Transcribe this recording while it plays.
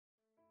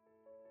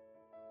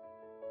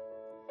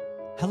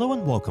Hello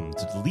and welcome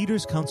to the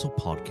Leaders Council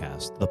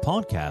podcast, the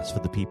podcast for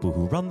the people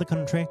who run the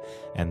country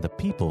and the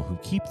people who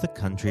keep the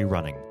country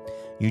running.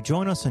 You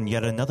join us on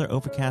yet another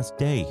overcast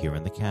day here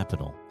in the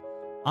capital.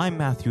 I'm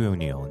Matthew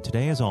O'Neill, and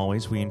today, as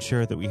always, we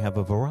ensure that we have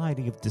a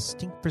variety of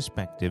distinct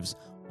perspectives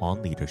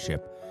on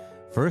leadership.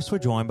 First, we're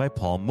joined by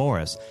Paul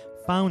Morris,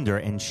 founder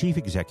and chief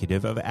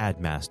executive of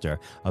Addmaster,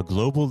 a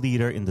global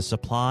leader in the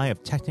supply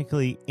of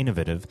technically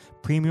innovative,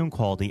 premium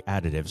quality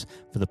additives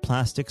for the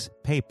plastics,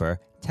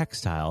 paper,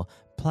 textile,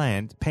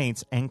 plant,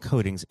 paints, and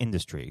coatings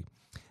industry.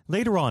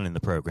 Later on in the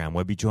program,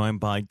 we'll be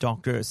joined by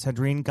Dr.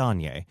 Sandrine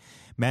Garnier,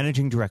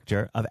 managing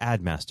director of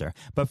Addmaster.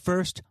 But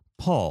first,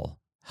 Paul,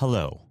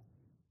 hello.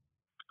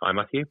 Hi,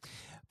 Matthew.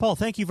 Paul,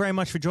 thank you very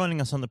much for joining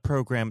us on the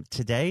program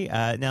today.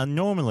 Now,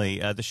 normally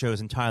the show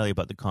is entirely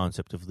about the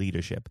concept of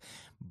leadership.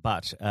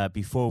 But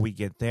before we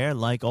get there,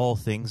 like all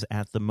things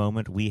at the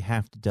moment, we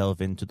have to delve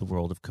into the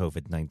world of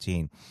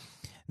COVID-19.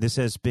 This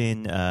has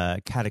been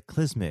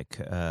cataclysmic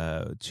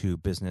to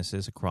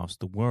businesses across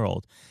the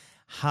world.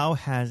 How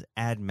has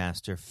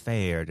Addmaster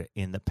fared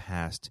in the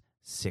past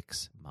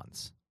 6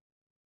 months?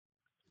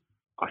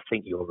 I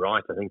think you're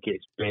right. I think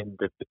it's been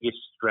the biggest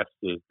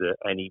stresses that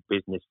any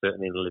business,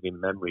 certainly in living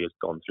memory, has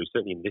gone through,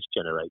 certainly in this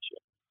generation.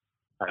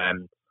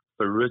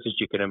 For us, as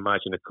you can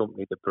imagine, a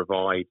company that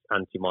provides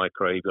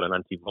antimicrobial and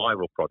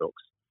antiviral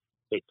products,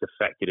 it's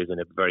affected us in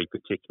a very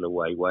particular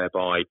way,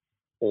 whereby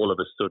all of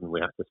a sudden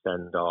we have to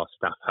send our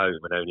staff home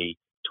and only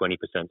 20%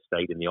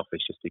 stayed in the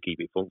office just to keep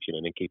it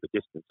functioning and keep a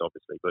distance,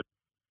 obviously. But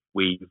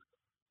we've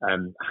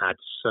had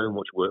so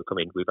much work come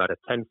in. We've had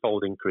a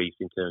tenfold increase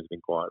in terms of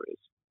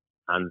inquiries.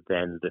 And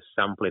then the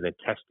sampling and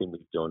testing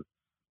we've done,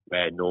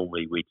 where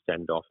normally we'd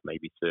send off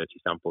maybe 30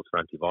 samples for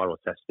antiviral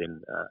testing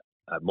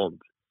a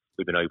month,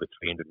 we've been over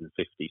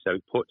 350. So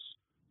it puts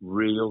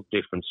real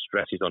different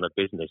stresses on a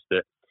business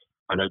that,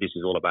 I know this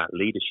is all about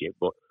leadership,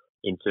 but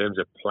in terms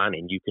of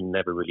planning, you can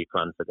never really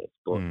plan for this.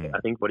 But I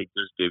think what it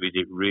does do is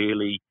it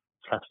really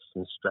tests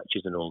and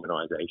stretches an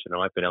organisation.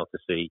 And I've been able to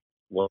see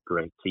what a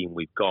great team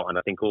we've got. And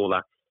I think all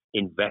that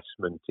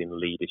investment in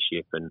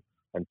leadership and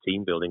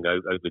team building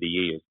over the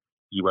years,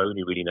 you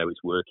only really know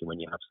it's working when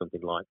you have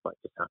something like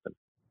this happen.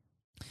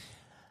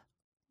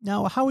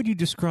 Now, how would you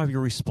describe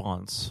your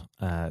response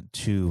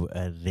to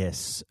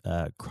this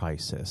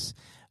crisis?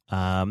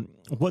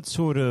 What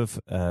sort of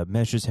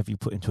measures have you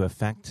put into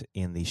effect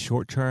in the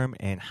short term,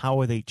 and how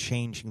are they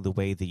changing the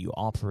way that you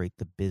operate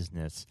the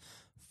business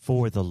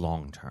for the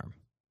long term?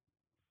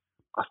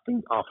 I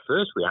think our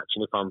first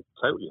reaction, if I'm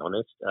totally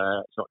honest,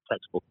 it's not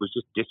textbook, was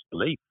just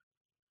disbelief.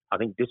 I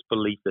think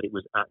disbelief that it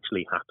was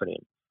actually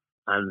happening.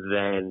 And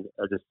then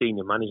as a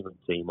senior management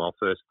team, our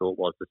first thought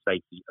was the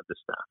safety of the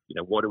staff. You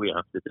know, what do we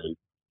have to do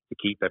to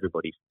keep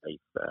everybody safe?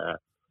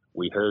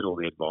 We heard all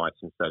the advice.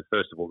 And so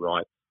first of all,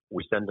 right,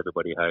 we send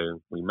everybody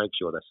home. We make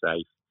sure they're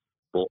safe.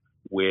 But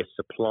we're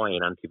supplying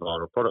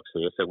antiviral products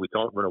here, so we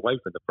can't run away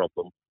from the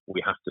problem.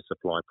 We have to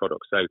supply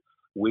products. So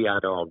we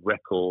had our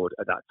record,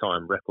 at that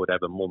time, record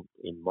ever month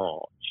in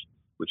March,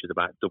 which was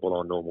about double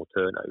our normal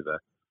turnover,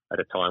 at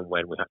a time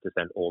when we had to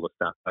send all the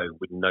staff home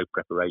with no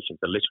preparation.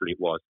 So literally it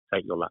was,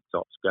 take your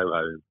laptops, go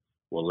home,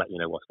 we'll let you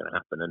know what's going to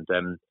happen.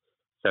 And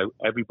so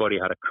everybody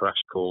had a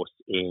crash course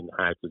in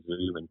how to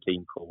Zoom and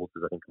team calls,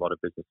 as I think a lot of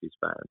businesses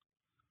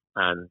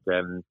found.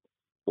 And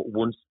but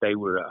once they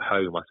were at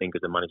home, I think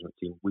as a management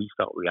team, we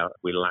felt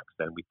relaxed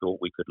then. We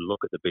thought we could look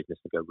at the business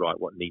and go, right,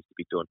 what needs to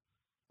be done?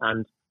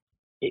 And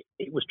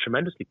it was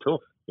tremendously tough.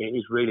 It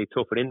is really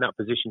tough. And in that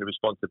position of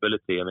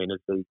responsibility, I mean,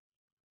 as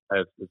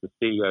the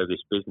CEO of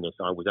this business,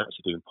 I was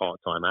actually doing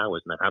part-time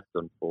hours, and I have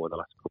done for the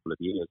last couple of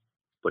years.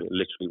 But it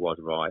literally was,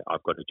 right,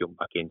 I've got to jump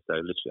back in.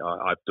 So literally,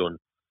 I've done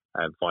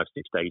 5-6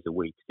 days a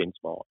week since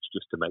March,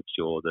 just to make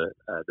sure that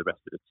the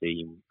rest of the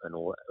team and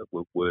all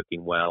were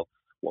working well.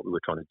 What we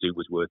were trying to do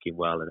was working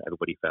well, and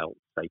everybody felt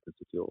safe and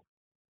secure.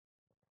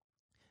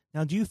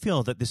 Now, do you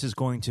feel that this is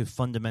going to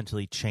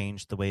fundamentally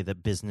change the way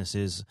that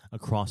businesses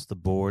across the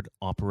board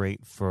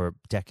operate for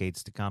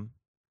decades to come?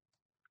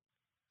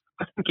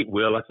 I think it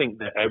will. I think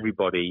that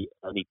everybody,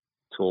 any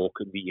talk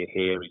that you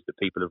hear is that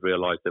people have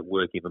realised that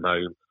working from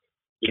home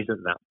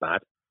isn't that bad.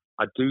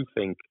 I do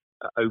think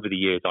over the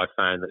years I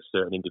found that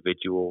certain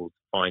individuals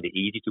find it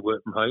easy to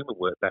work from home and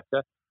work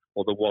better,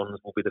 or the ones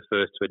will be the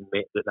first to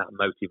admit that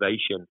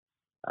motivation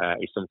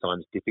is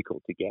sometimes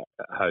difficult to get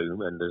at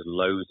home, and there's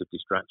loads of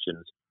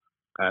distractions.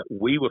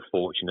 We were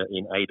fortunate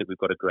in A, that we've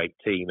got a great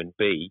team, and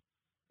B,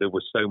 there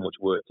was so much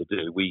work to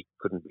do, we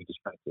couldn't be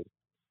distracted.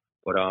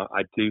 But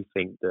I do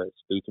think that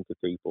speaking to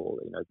people,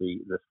 you know,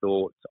 the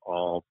thought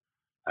of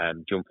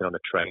jumping on a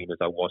train, as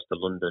I was to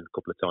London a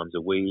couple of times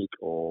a week,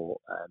 or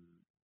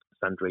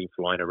Sandrine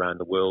flying around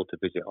the world to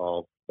visit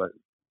our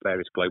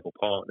various global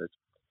partners,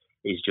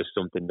 is just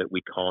something that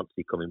we can't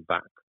see coming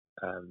back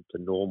to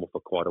normal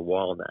for quite a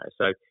while now.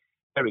 So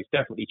it's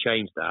definitely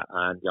changed that,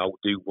 and I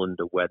do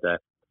wonder whether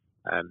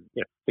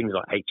things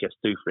like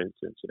HS2, for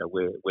instance,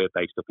 we're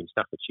based up in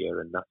Staffordshire,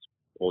 and that's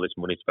all this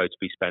money is supposed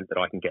to be spent that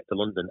I can get to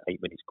London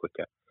 8 minutes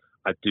quicker.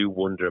 I do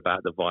wonder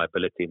about the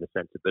viability and the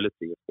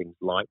sensibility of things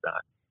like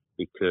that,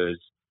 because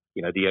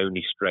the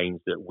only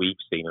strains that we've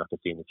seen, and I can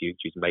see in the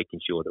future, is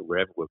making sure that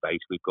wherever we're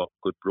based, we've got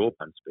good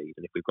broadband speed.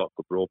 And if we've got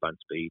good broadband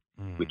speed,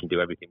 we can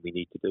do everything we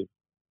need to do.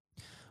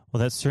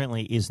 Well, that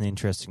certainly is an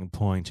interesting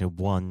point, and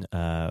one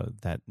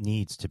that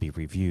needs to be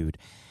reviewed.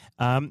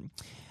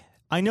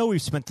 I know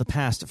we've spent the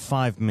past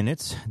 5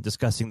 minutes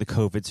discussing the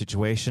COVID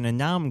situation, and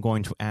now I'm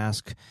going to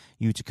ask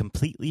you to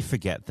completely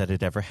forget that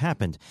it ever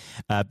happened,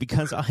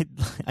 because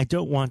I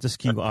don't want to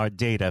skew our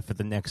data for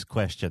the next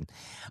question.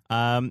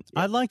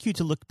 I'd like you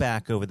to look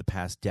back over the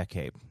past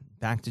decade,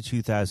 back to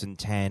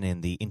 2010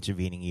 and the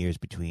intervening years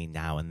between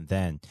now and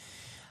then.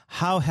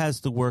 How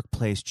has the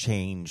workplace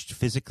changed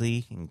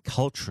physically and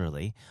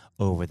culturally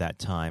over that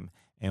time,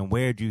 and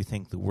where do you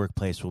think the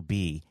workplace will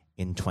be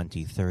in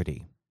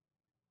 2030?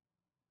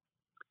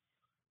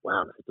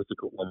 Wow, that's a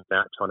difficult one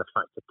without trying to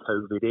factor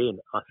COVID in.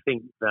 I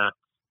think that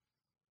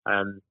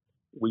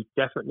we've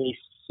definitely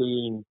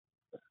seen,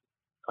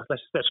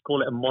 let's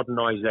call it a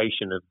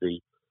modernisation of the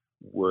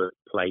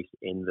workplace,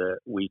 in that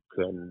we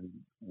can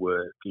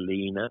work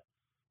leaner,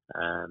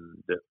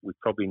 that we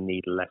probably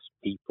need less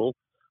people.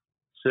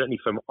 Certainly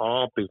from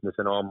our business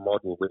and our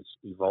model, which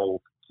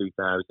evolved in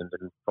 2000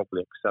 and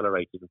probably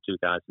accelerated in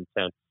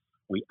 2010,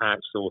 we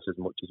outsource as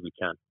much as we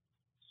can.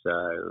 So,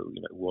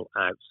 we'll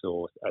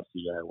outsource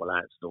SEO, we'll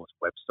outsource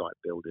website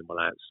building, we'll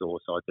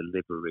outsource our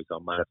deliveries, our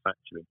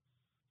manufacturing.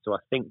 So I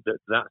think that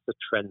that's a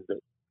trend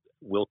that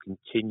will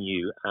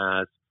continue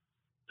as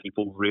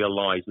people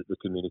realise that the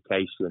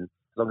communication,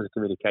 as long as the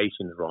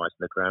communication is right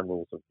and the ground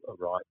rules are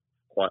right,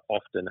 quite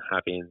often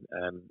having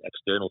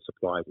external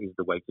suppliers is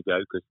the way to go,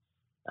 because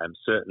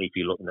certainly if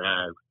you look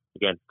now,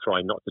 again,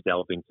 try not to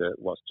delve into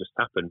what's just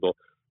happened, but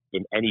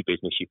in any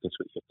business you can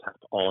switch your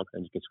tap on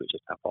and you can switch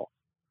your tap off.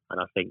 And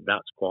I think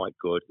that's quite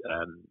good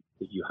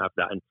that you have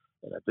that. And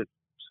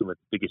some of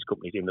the biggest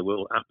companies in the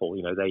world, Apple,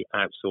 they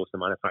outsource the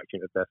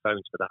manufacturing of their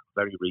phones for that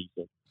very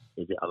reason,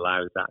 is it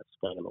allows that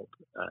scale up.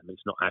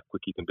 It's not how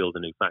quick you can build a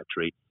new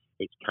factory,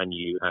 it's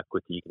how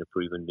quickly you can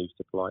approve a new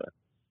supplier.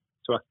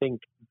 So I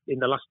think in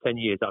the last 10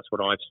 years, that's what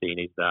I've seen,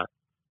 is that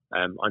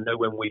I know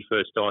when we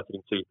first started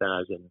in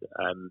 2000,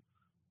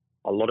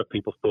 a lot of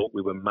people thought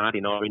we were mad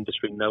in our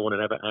industry. No one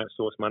had ever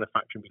outsourced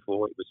manufacturing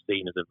before. It was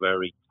seen as a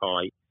very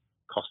tight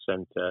cost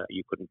center.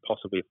 You couldn't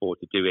possibly afford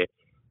to do it.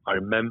 I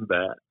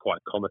remember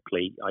quite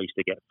comically, I used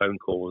to get phone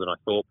calls and I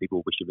thought people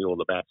were wishing me all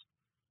the best.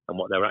 And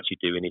what they're actually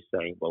doing is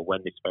saying, well,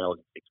 when this fails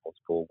in 6 months'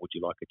 call, would you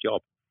like a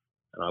job?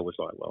 And I was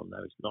like, well, no,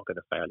 it's not going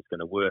to fail. It's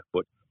going to work.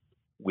 But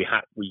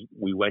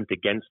we went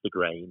against the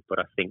grain. But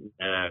I think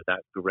now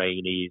that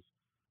grain is,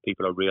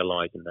 people are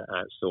realizing that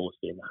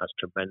outsourcing has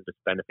tremendous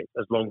benefits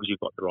as long as you've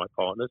got the right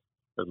partners,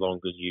 as long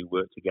as you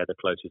work together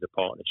closely as a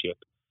partnership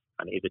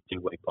and it is a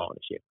two-way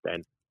partnership.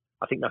 Then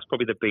I think that's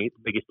probably the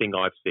biggest thing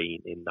I've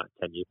seen in that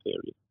 10-year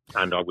period,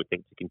 and I would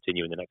think to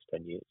continue in the next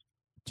 10 years.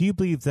 Do you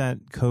believe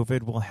that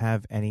COVID will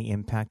have any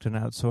impact on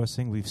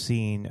outsourcing? We've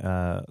seen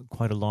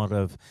quite a lot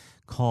of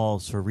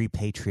calls for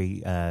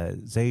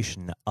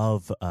repatriation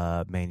of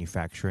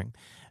manufacturing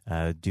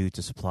due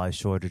to supply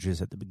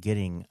shortages at the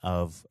beginning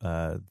of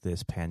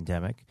this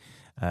pandemic.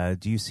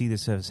 Do you see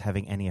this as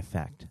having any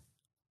effect?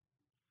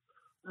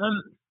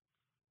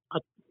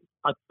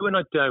 I do and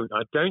I don't.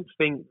 I don't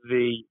think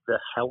the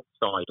health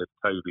side of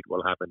COVID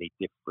will have any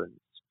difference.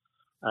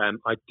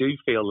 I do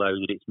feel, though,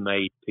 that it's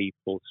made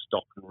people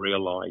stop and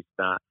realise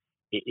that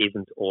it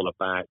isn't all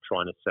about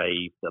trying to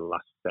save the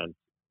last cent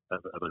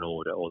of an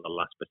order or the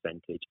last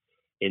percentage,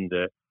 in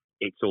that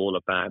it's all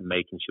about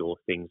making sure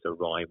things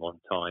arrive on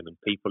time. And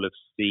people have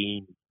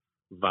seen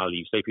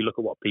value. So if you look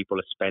at what people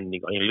are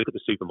spending, you look at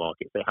the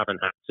supermarkets, they haven't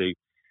had to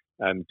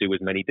do as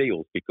many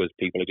deals because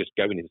people are just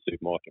going in the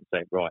supermarket and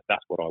saying, right,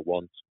 that's what I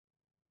want.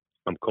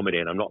 I'm coming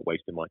in, I'm not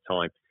wasting my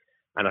time.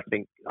 And I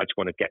think I just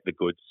want to get the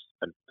goods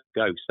and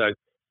go. So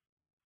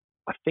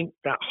I think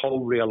that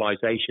whole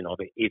realization of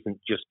it isn't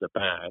just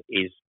about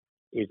is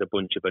a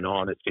bunch of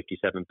bananas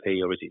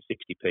 57p or is it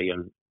 60p,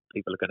 and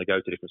people are going to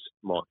go to different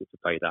markets to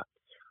pay that.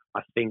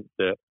 I think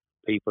that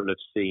people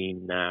have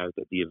seen now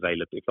that the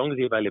availability, as long as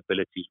the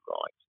availability is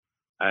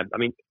right.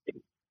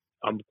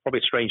 I'm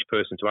probably a strange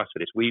person to ask for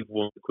this. We've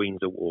won the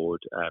Queen's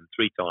Award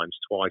 3 times,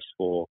 twice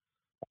for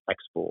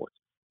export,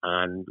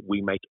 and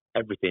we make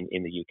everything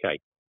in the UK.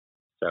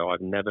 So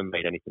I've never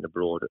made anything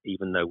abroad,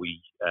 even though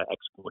we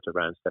export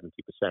around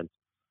 70%.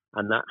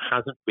 And that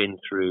hasn't been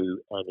through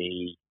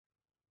any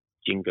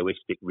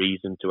jingoistic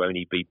reason to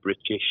only be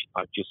British.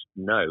 I just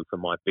know for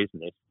my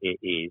business, it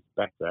is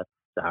better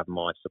to have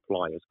my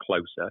suppliers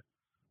closer.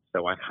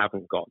 So I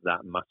haven't got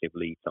that massive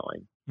lead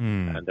time,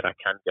 and that I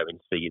can go and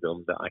see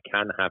them, that I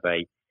can have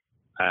a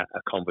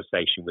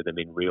conversation with them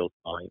in real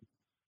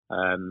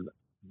time.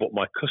 But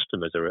my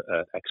customers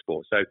are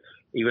export. So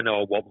even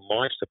though I want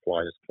my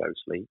suppliers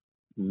closely,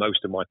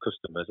 most of my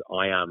customers,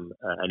 I am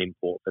an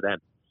import for them.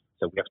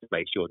 So we have to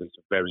make sure that it's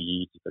very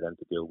easy for them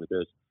to deal with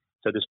us.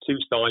 So there's 2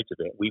 sides of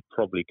it. We're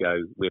probably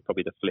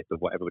the flip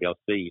of what everybody else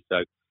sees.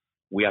 So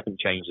we haven't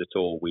changed at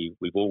all.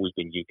 We've always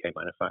been UK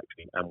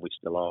manufacturing, and we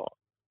still are.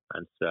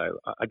 And so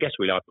I guess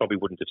really I probably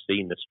wouldn't have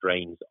seen the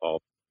strains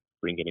of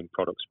bringing in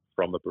products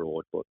from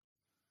abroad. But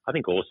I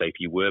think also if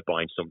you were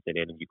buying something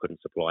in and you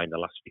couldn't supply in the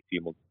last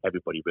few months,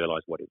 everybody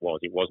realised what it was.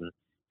 It wasn't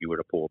you were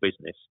a poor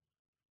business.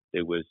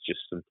 There was just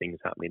some things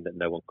happening that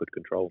no one could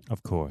control.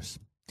 Of course.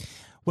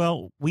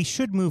 Well, we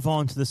should move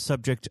on to the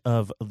subject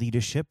of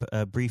leadership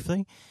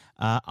briefly.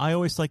 I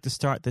always like to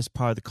start this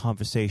part of the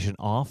conversation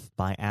off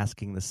by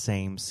asking the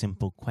same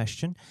simple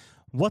question.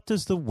 What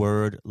does the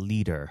word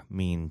leader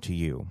mean to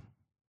you?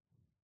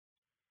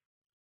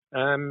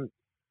 I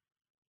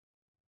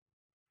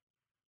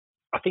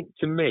think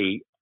to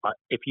me, I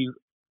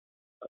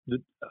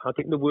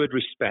think the word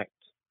respect,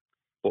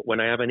 but when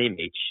I have an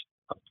image,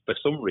 for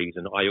some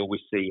reason, I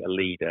always see a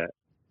leader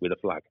with a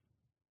flag.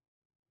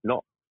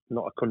 Not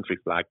a country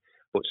flag,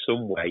 but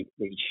some way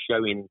that he's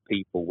showing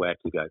people where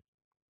to go.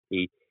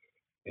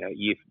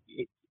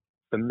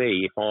 For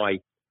me,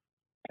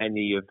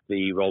 any of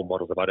the role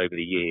models I've had over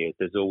the years,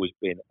 there's always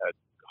been a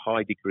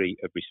high degree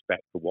of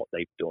respect for what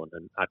they've done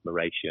and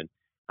admiration,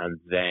 and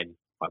then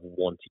I've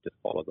wanted to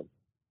follow them.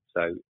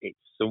 So it's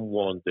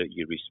someone that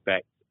you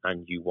respect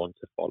and you want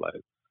to follow,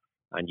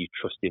 and you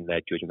trust in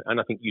their judgment. And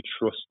I think you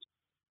trust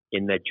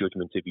in their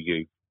judgment of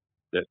you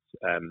that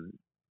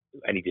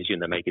any decision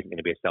they make isn't going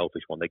to be a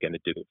selfish one. They're going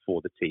to do it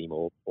for the team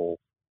or for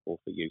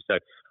you. So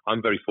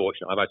I'm very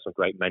fortunate. I've had some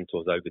great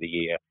mentors over the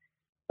years,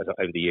 and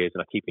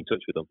I keep in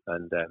touch with them.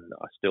 And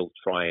I still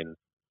try and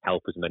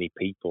help as many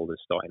people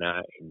that's starting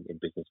out in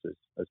business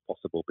as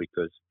possible,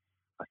 because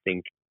I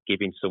think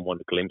giving someone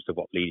a glimpse of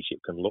what leadership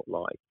can look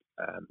like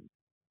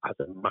has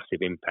a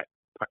massive impact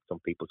on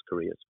people's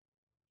careers.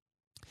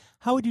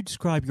 How would you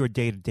describe your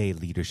day-to-day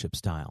leadership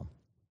style?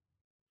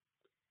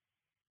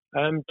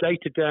 Day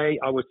to day,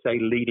 I would say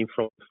leading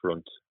from the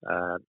front.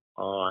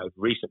 I've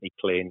recently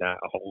cleaned out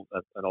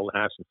an old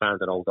house and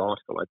found an old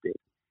article I did,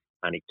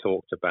 and it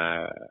talked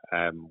about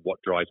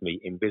what drives me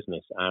in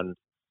business. And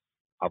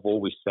I've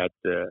always said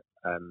that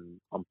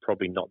I'm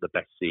probably not the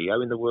best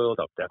CEO in the world.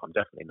 I'm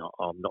definitely not.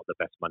 I'm not the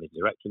best managing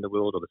director in the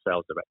world or the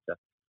sales director.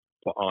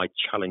 But I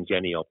challenge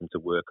any of them to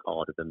work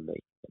harder than me,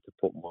 and to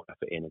put more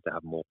effort in and to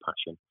have more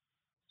passion.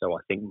 So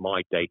I think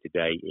my day to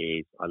day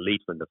is I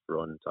lead from the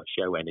front. I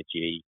show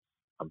energy.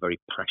 I'm very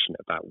passionate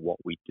about what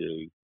we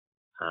do,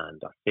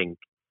 and I think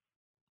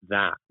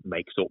that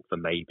makes up for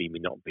maybe me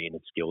not being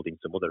as skilled in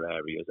some other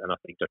areas. And I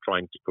think they're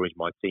trying to encourage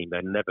my team.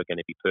 They're never going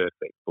to be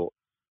perfect, but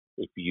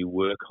if you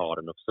work hard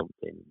enough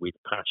something with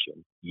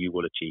passion, you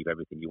will achieve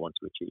everything you want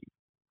to achieve.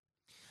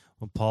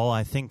 Well, Paul,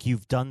 I think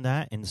you've done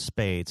that in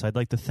spades. I'd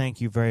like to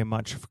thank you very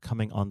much for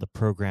coming on the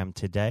program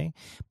today.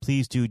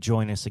 Please do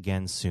join us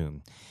again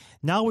soon.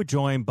 Now we're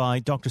joined by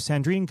Dr.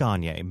 Sandrine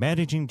Garnier,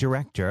 Managing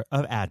Director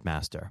of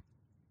Addmaster.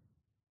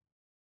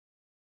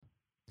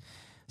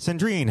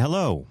 Sandrine,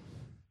 hello.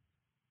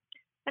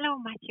 Hello,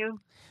 Matthew.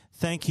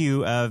 Thank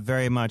you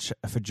very much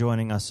for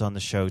joining us on the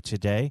show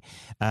today.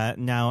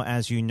 Now,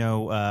 as you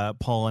know,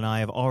 Paul and I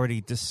have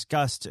already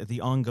discussed the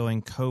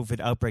ongoing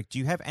COVID outbreak. Do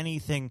you have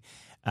anything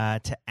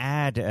to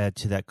add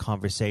to that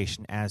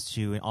conversation as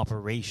to an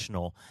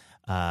operational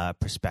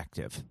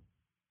perspective?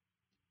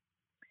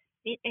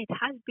 It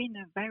has been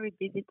a very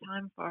busy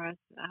time for us.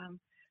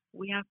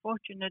 We are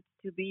fortunate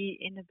to be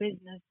in a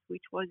business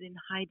which was in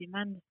high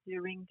demand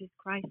during this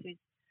crisis.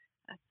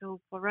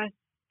 So for us,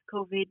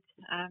 COVID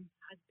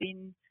has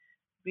been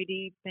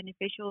really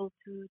beneficial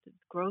to the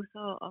growth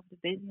of the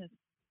business.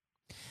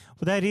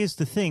 Well, that is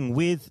the thing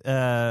with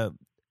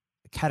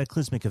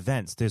cataclysmic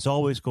events. There's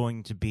always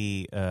going to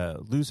be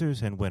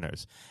losers and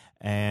winners.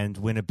 And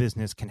when a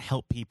business can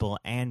help people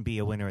and be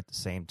a winner at the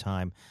same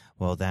time,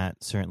 well,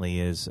 that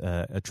certainly is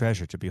a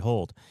treasure to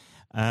behold.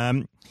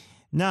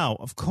 Now,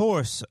 of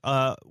course,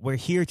 we're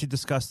here to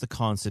discuss the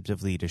concept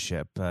of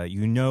leadership.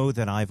 You know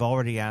that I've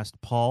already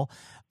asked Paul,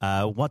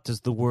 what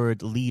does the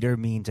word leader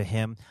mean to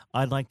him?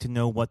 I'd like to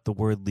know what the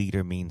word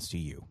leader means to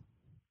you.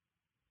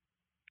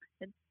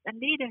 A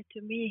leader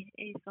to me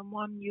is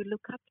someone you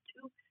look up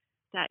to,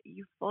 that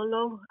you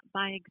follow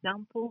by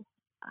example.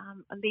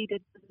 A leader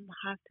doesn't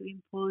have to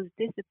impose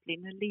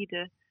discipline. A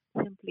leader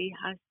simply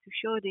has to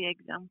show the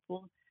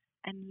example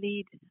and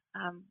lead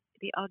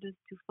the others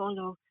to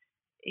follow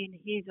in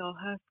his or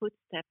her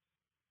footsteps.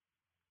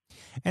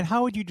 And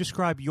how would you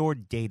describe your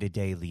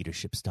day-to-day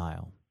leadership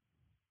style?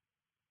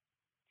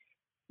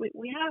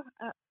 We have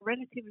a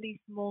relatively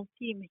small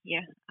team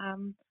here.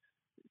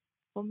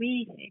 For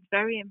me, it's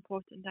very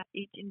important that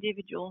each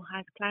individual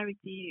has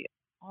clarity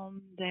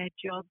on their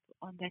job,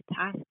 on their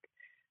task,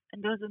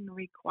 and doesn't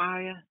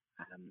require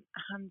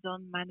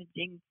hands-on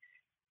managing.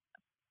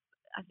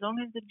 As long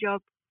as the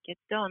job gets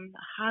done,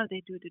 how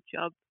they do the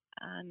job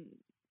and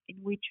in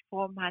which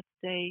format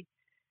they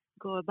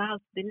go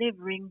about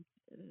delivering,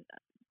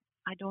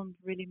 I don't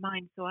really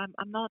mind. So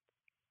I'm not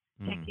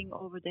checking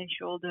over their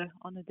shoulder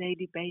on a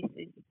daily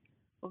basis.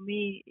 For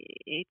me,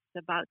 it's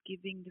about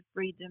giving the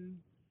freedom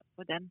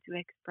for them to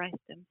express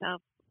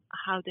themselves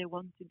how they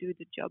want to do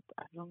the job,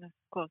 as long as,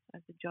 of course,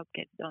 as the job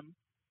gets done.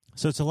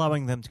 So it's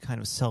allowing them to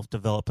kind of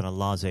self-develop in a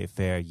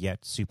laissez-faire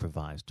yet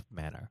supervised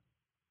manner.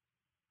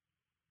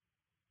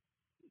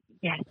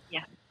 Yes,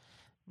 yes.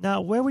 Now,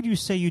 where would you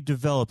say you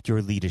developed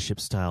your leadership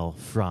style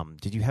from?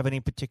 Did you have any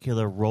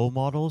particular role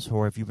models,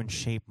 or have you been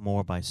shaped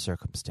more by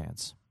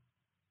circumstance?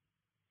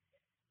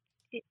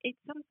 It's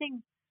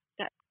something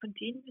that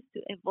continues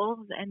to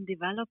evolve and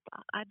develop.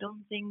 I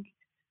don't think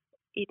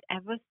it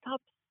ever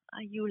stops.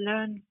 You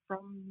learn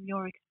from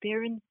your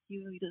experience,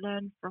 you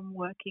learn from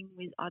working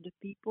with other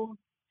people.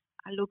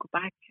 I look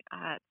back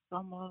at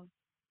some of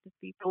the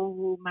people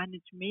who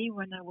managed me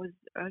when I was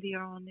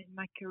earlier on in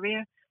my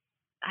career,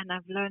 and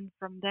I've learned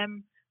from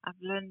them. I've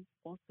learned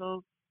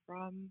also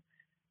from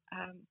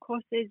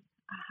courses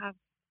I have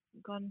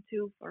gone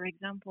to. For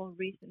example,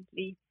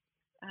 recently,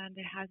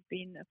 there has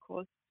been a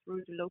course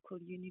through the local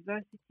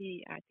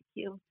university at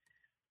Kiel,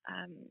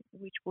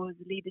 which was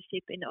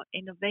leadership in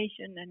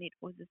innovation, and it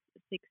was a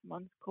 6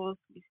 month course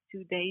with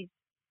 2 days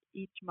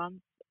each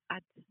month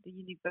at the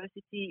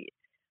university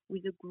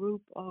with a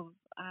group of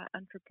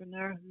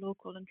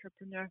local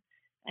entrepreneur.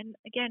 And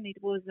again, it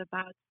was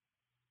about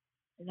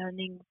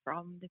learning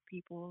from the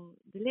people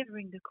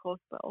delivering the course,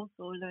 but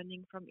also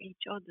learning from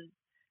each other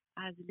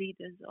as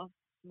leaders of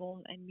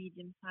small and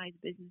medium-sized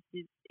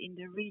businesses in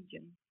the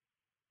region.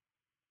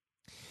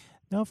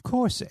 Now, of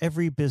course,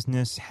 every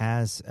business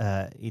has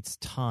its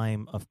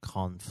time of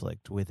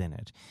conflict within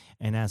it.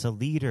 And as a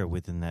leader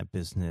within that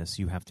business,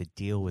 you have to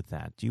deal with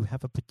that. Do you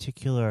have a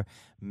particular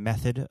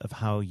method of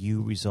how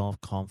you resolve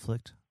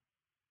conflict?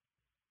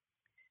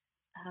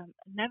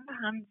 Never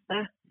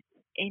answer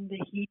in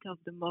the heat of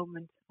the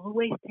moment.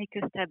 Always take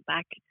a step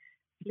back,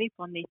 sleep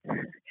on it,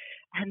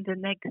 and the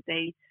next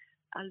day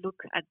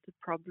look at the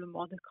problem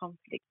or the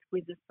conflict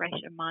with a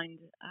fresher mind.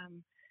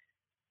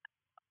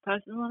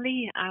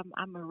 Personally,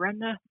 I'm a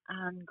runner,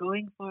 and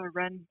going for a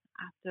run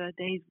after a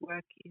day's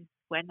work is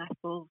when I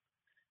solve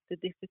the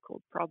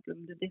difficult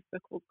problem, the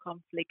difficult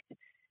conflict.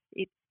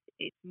 It's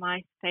it's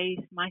my space,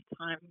 my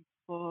time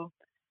for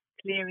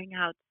clearing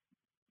out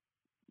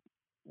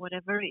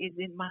whatever is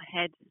in my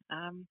head.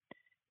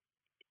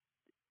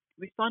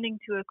 Responding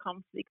to a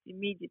conflict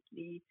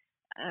immediately,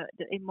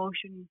 the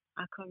emotions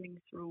are coming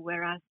through,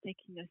 whereas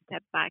taking a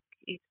step back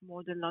is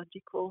more the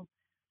logical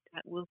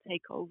that will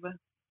take over.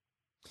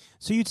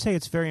 So you'd say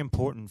it's very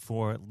important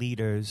for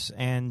leaders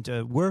and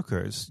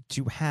workers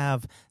to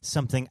have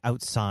something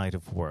outside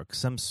of work,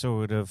 some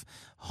sort of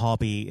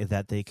hobby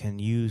that they can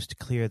use to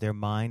clear their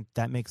mind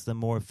that makes them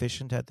more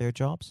efficient at their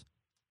jobs?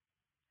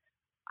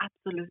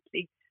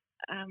 Absolutely.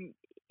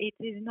 It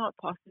is not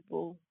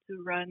possible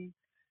to run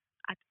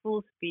at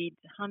full speed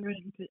 100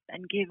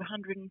 and give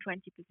 120%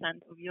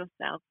 of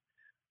yourself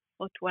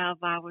for 12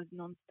 hours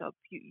non-stop.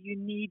 You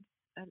need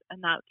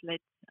an outlet,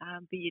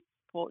 be it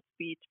sports,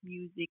 be it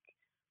music,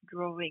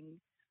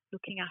 drawing,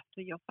 looking after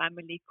your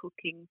family,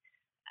 cooking,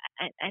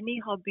 any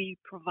hobby,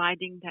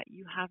 providing that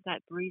you have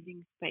that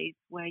breathing space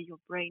where your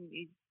brain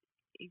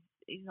is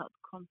not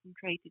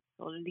concentrated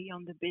solely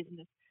on the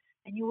business.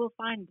 And you will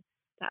find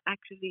that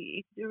actually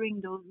it's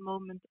during those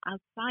moments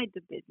outside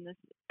the business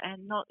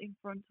and not in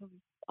front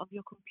of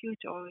your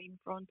computer or in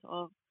front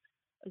of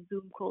a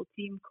Zoom call,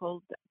 team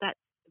call, that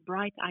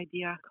bright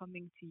idea are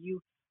coming to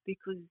you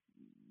because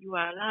you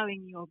are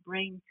allowing your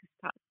brain to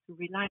start to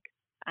relax.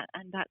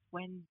 And that's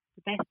when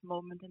the best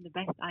moment and the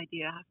best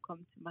idea have come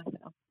to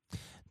myself.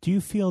 Do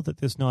you feel that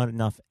there's not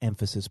enough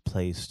emphasis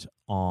placed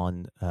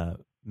on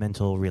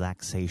mental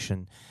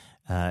relaxation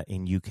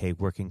in UK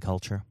working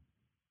culture?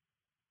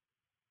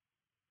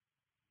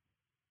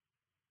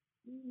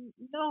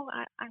 No,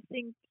 I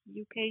think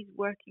UK's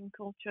working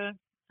culture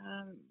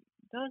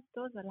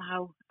does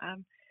allow.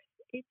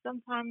 It's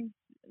sometimes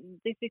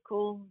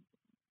difficult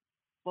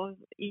for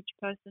each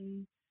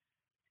person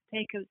to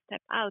take a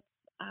step out.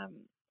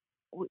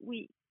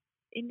 We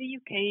in the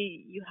UK,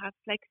 you have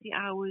flexi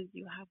hours,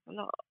 you have a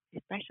lot,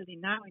 especially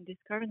now in this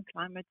current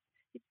climate,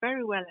 it's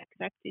very well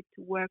accepted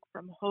to work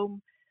from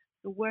home.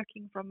 So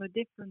working from a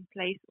different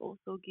place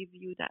also gives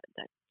you that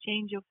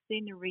change of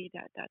scenery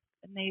that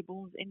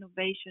enables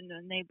innovation,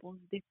 enables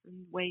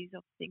different ways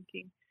of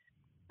thinking.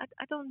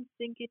 I don't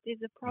think it is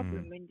a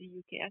problem in the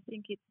UK. I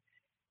think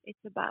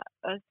it's about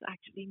us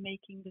actually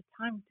making the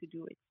time to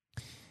do it.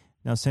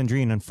 Now,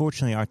 Sandrine,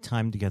 unfortunately, our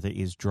time together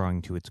is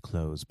drawing to its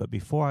close. But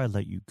before I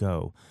let you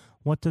go,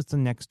 what does the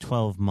next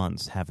 12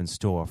 months have in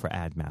store for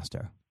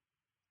Addmaster?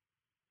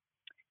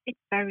 It's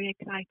very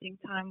exciting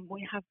time.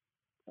 We have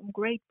some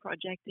great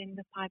projects in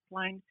the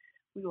pipeline.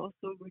 We're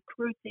also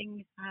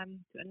recruiting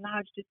to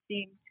enlarge the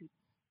team to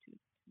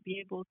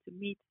be able to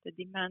meet the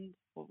demand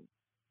for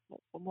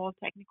more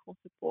technical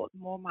support,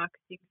 more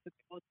marketing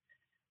support.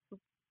 So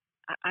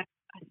I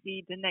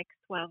see the next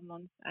 12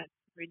 months as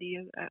really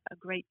a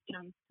great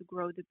chance to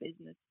grow the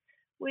business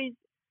with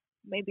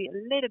maybe a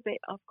little bit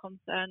of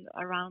concern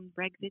around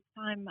Brexit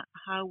time.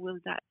 How will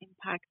that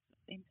impact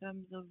in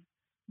terms of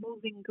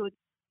moving goods?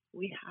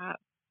 We have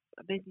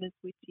a business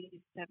which is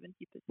 70%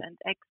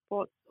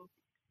 export, so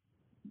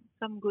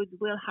some goods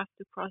will have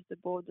to cross the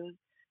borders.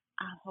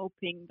 I'm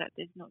hoping that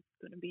there's not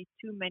going to be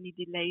too many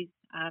delays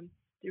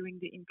during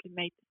the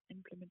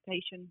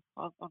implementation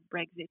of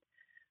Brexit.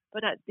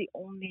 But that's the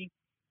only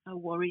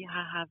worry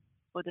I have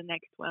for the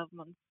next 12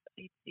 months.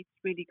 it's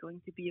really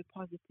going to be a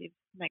positive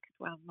next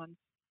 12 months.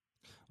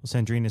 Well,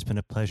 Sandrine, it's been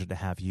a pleasure to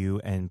have you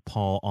and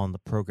Paul on the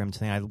program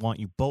today. I want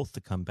you both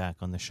to come back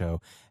on the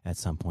show at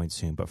some point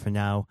soon. But for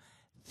now,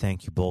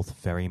 thank you both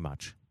very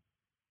much.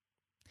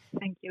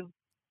 Thank you.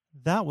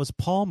 That was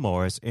Paul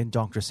Morris and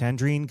Dr.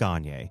 Sandrine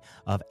Garnier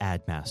of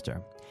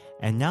Addmaster.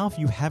 And now, if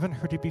you haven't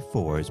heard it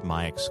before, is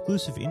my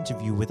exclusive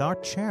interview with our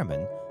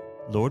chairman,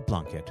 Lord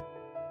Blunkett.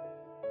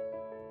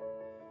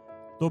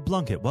 Lord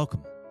Blunkett,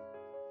 welcome.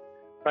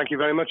 Thank you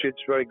very much.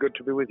 It's very good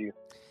to be with you.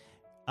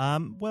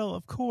 Well,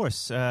 of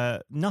course,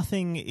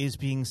 nothing is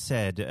being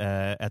said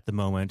at the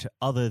moment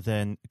other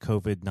than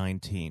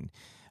COVID-19,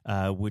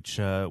 which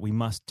we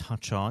must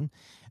touch on.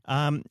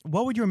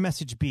 What would your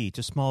message be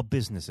to small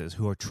businesses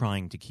who are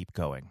trying to keep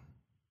going?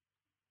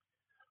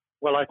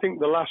 Well, I think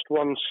the last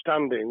ones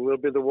standing will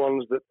be the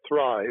ones that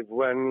thrive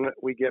when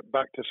we get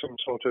back to some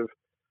sort of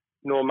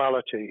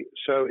normality.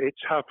 So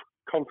it's have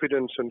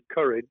confidence and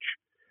courage.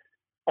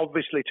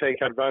 Obviously,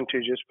 take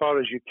advantage as far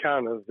as you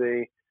can of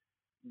the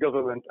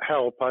government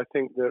help. I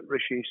think that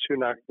Rishi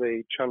Sunak,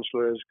 the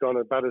Chancellor, has gone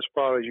about as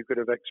far as you could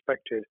have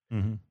expected.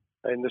 Mm-hmm.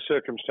 In the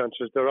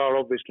circumstances. There are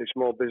obviously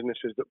small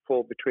businesses that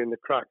fall between the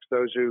cracks.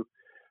 Those who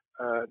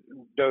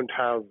don't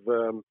have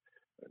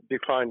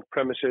defined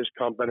premises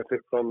can't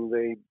benefit from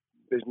the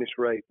business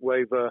rate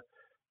waiver,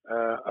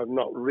 have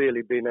not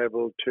really been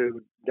able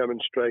to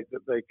demonstrate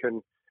that they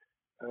can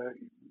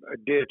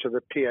adhere to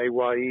the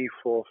PAYE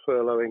for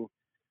furloughing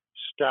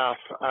staff,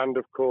 and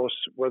of course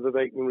whether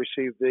they can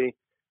receive the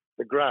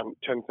grant,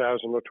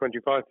 10,000 or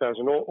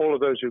 25,000. All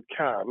of those who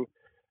can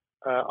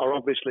are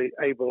obviously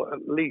able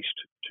at least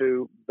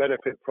to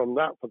benefit from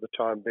that for the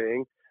time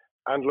being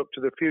and look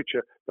to the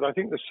future. But I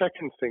think the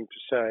second thing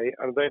to say,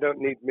 and they don't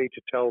need me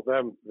to tell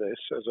them this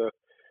as a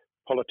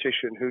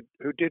politician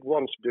who did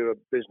once do a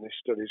business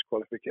studies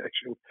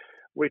qualification,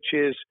 which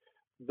is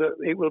that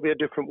it will be a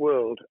different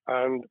world,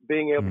 and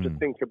being able to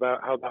think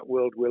about how that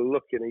world will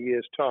look in a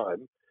year's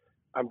time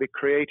and be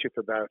creative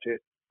about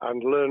it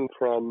and learn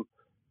from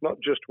not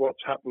just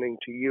what's happening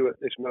to you at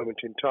this moment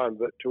in time,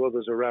 but to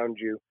others around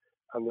you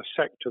and the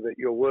sector that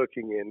you're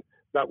working in,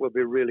 that will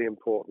be really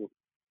important.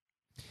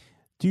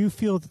 Do you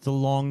feel that the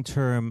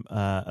long-term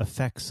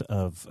effects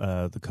of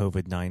the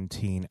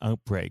COVID-19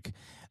 outbreak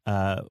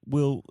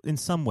will in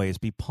some ways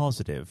be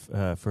positive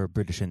for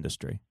British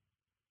industry?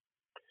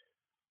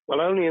 Well,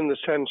 only in the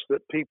sense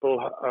that people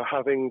are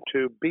having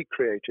to be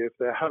creative,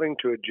 they're having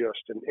to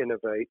adjust and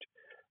innovate.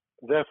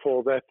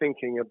 Therefore, they're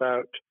thinking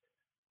about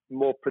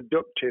more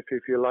productive,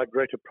 if you like,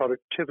 greater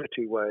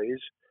productivity ways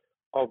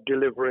of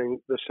delivering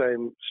the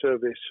same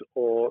service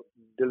or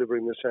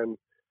delivering the same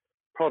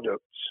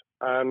products.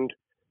 And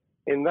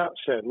in that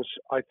sense,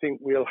 I think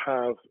we'll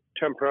have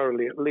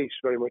temporarily at least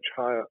very much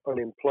higher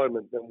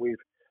unemployment than we've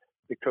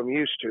become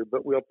used to,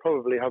 but we'll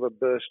probably have a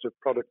burst of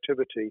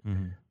productivity,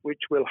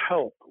 which will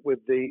help with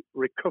the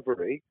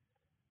recovery.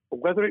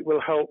 Whether it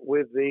will help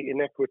with the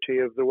inequity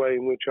of the way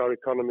in which our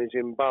economy is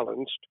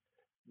imbalanced,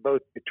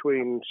 both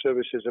between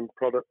services and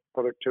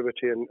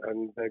productivity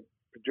and the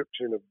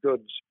production of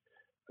goods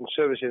and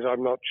services,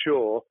 I'm not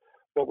sure.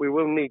 What we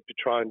will need to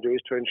try and do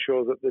is to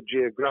ensure that the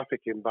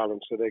geographic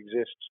imbalance that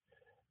exists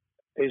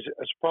is,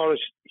 as far as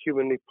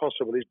humanly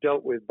possible, is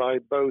dealt with by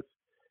both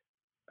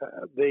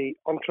the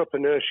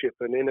entrepreneurship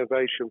and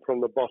innovation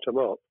from the bottom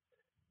up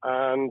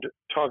and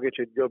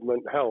targeted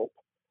government help,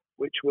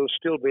 which will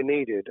still be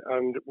needed.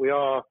 And we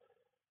are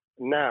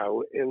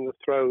now in the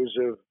throes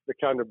of the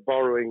kind of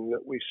borrowing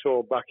that we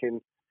saw back in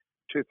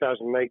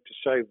 2008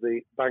 to save the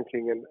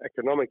banking and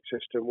economic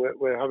system.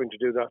 We're having to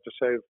do that to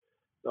save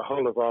the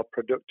whole of our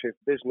productive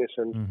business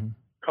and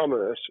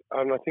commerce,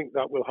 and I think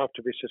that will have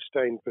to be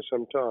sustained for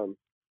some time.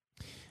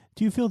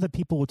 Do you feel that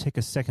people will take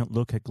a second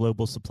look at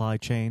global supply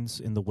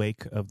chains in the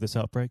wake of this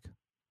outbreak?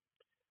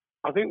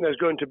 I think there's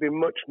going to be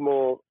much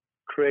more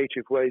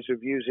creative ways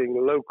of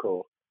using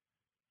local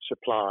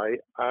supply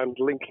and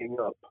linking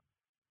up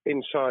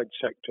inside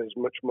sectors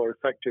much more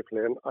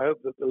effectively. And I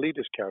hope that the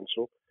Leaders'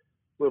 Council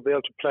will be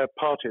able to play a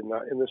part in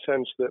that, in the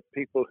sense that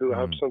people who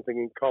have something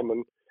in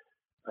common,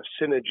 a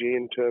synergy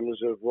in terms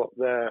of what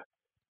they're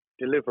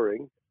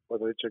delivering,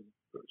 whether it's a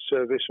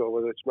service or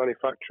whether it's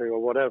manufacturing or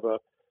whatever,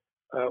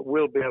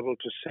 will be able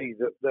to see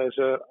that there's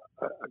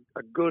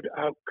a good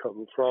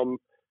outcome from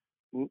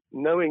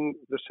knowing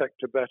the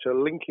sector better,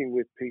 linking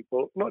with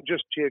people, not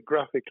just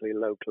geographically,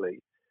 locally,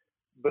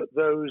 but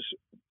those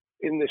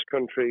in this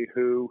country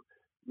who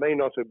may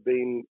not have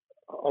been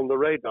on the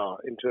radar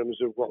in terms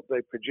of what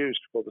they produced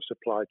for the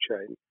supply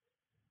chain.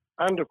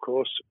 And of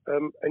course,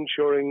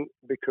 ensuring,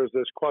 because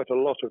there's quite a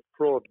lot of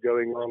fraud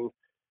going on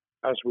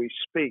as we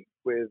speak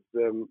with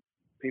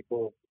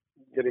people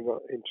getting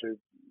into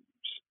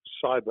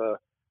cyber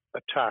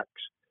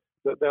attacks,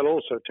 that they'll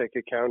also take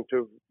account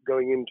of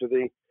going into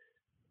the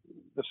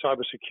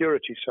cyber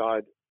security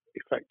side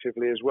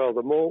effectively as well.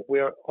 The more we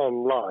are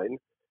online,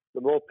 the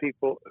more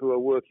people who are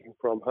working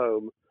from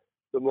home,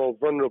 the more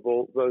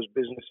vulnerable those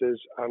businesses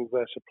and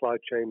their supply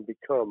chain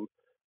become.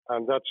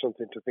 And that's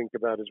something to think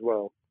about as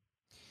well.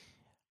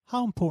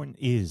 How important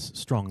is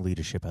strong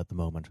leadership at the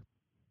moment?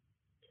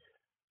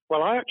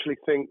 Well, I actually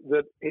think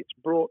that it's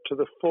brought to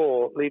the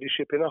fore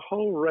leadership in a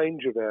whole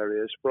range of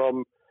areas,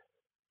 from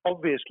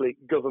obviously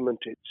government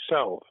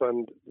itself,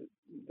 and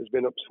there's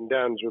been ups and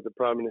downs with the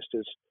Prime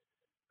Minister's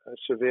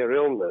severe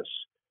illness,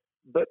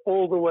 but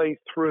all the way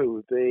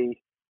through the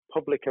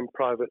public and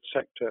private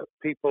sector,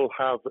 people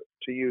have,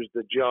 to use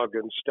the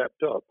jargon,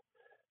 stepped up,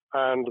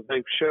 and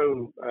they've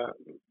shown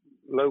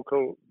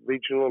local,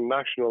 regional,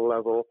 national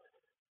level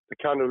the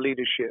kind of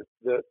leadership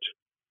that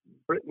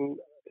Britain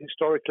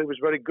historically was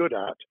very good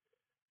at.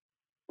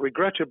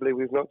 Regrettably,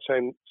 we've not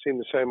seen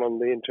the same on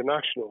the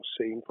international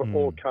scene for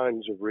all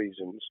kinds of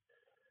reasons,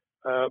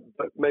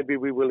 but maybe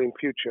we will in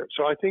future.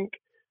 So I think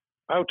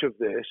out of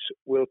this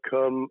will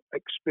come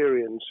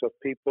experience of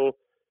people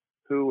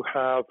who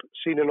have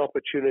seen an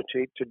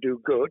opportunity to do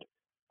good,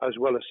 as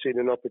well as seen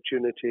an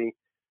opportunity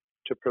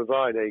to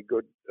provide a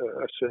good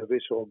a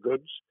service or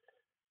goods,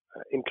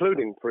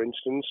 including, for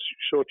instance,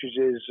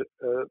 shortages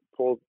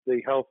for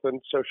the health and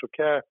social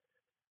care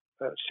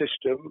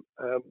system,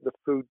 the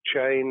food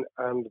chain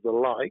and the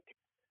like,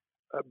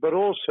 but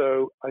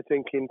also I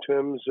think in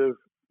terms of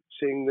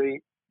seeing the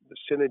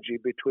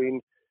synergy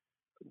between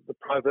the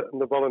private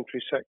and the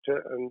voluntary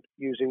sector and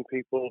using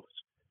people's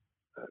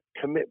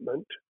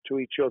commitment to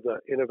each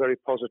other in a very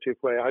positive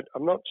way.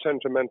 I'm not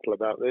sentimental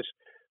about this.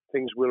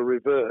 Things will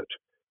revert.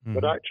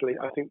 But actually,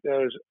 I think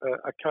there's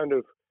a kind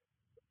of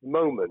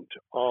moment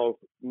of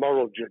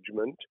moral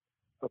judgment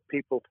of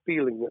people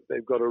feeling that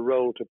they've got a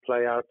role to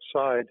play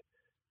outside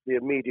the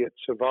immediate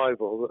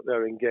survival that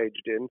they're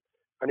engaged in.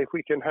 And if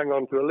we can hang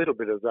on to a little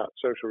bit of that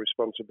social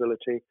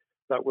responsibility,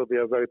 that will be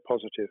a very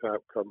positive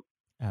outcome.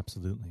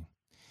 Absolutely.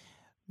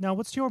 Now,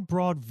 what's your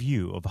broad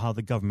view of how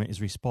the government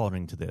is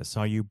responding to this?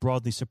 Are you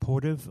broadly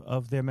supportive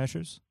of their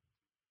measures?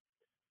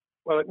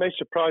 Well, it may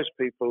surprise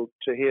people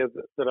to hear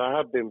that I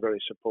have been very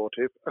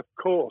supportive. Of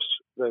course,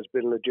 there's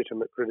been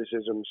legitimate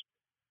criticisms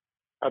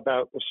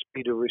about the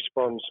speed of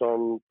response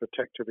on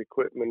protective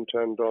equipment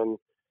and on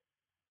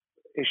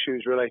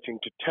issues relating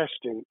to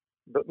testing.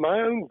 But my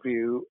own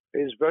view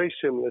is very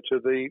similar to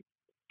the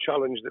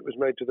challenge that was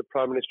made to the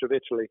Prime Minister of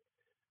Italy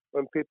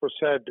when people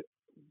said,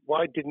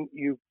 why didn't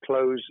you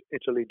close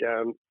Italy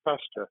down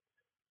faster?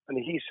 And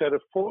he said, a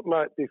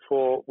fortnight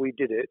before we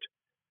did it,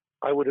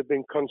 I would have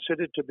been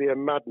considered to be a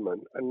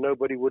madman and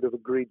nobody would have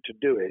agreed to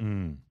do it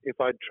if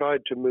I'd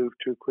tried to move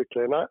too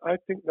quickly. And I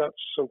think that's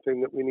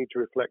something that we need to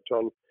reflect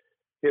on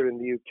here in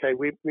the UK.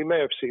 We may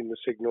have seen the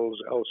signals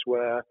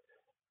elsewhere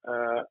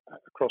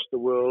across the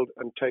world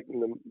and taken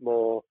them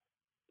more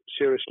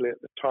seriously at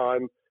the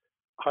time.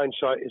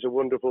 Hindsight is a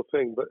wonderful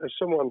thing, but as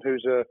someone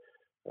who's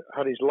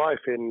had his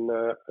life in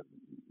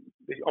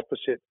the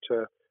opposite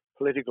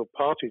political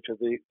party to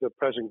the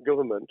present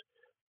government,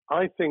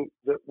 I think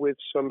that with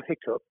some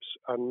hiccups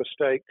and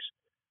mistakes,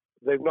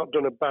 they've not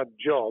done a bad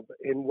job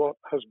in what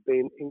has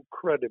been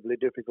incredibly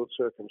difficult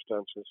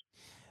circumstances.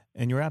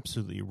 And you're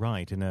absolutely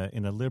right. In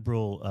a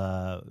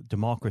liberal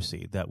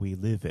democracy that we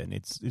live in,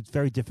 it's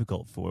very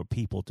difficult for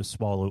people to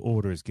swallow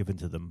orders given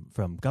to them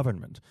from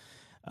government.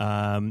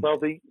 Well,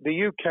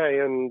 the UK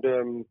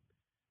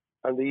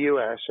and the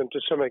US, and to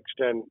some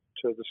extent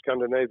the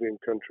Scandinavian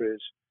countries,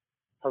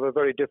 have a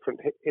very different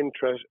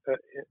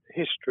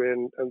history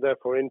and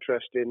therefore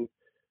interest in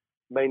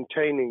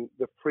maintaining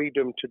the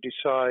freedom to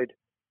decide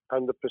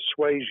and the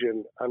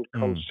persuasion and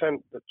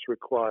consent that's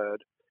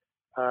required.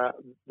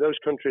 Those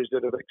countries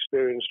that have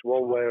experienced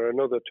one way or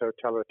another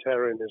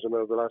totalitarianism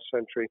over the last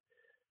century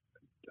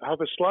have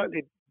a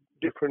slightly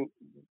different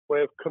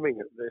way of coming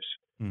at this.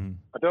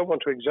 I don't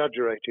want to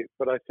exaggerate it,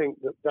 but I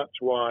think that that's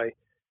why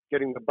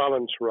getting the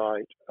balance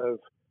right of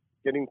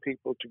getting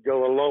people to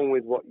go along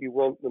with what you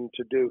want them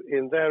to do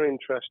in their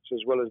interests as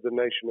well as the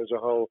nation as a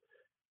whole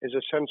is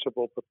a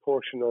sensible,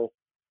 proportional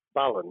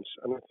balance.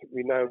 And I think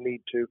we now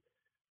need to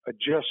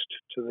adjust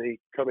to the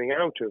coming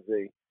out of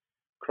the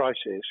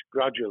crisis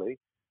gradually,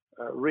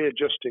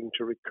 readjusting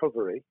to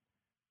recovery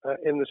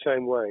in the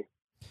same way.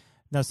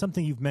 Now,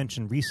 something you've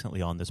mentioned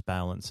recently on this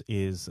balance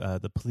is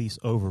the police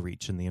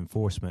overreach in the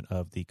enforcement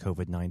of the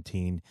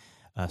COVID-19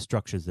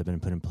 structures that have been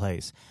put in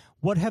place.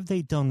 What have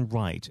they done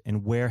right,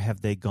 and where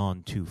have they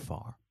gone too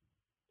far?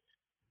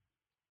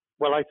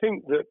 Well, I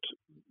think that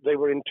they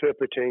were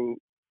interpreting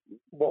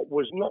what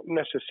was not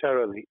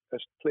necessarily as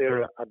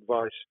clear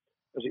advice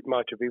as it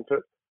might have been for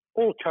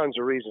all kinds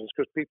of reasons,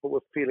 because people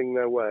were feeling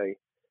their way.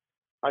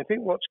 I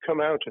think what's come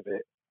out of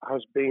it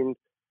has been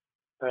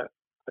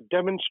a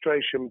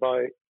demonstration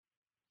by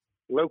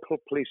local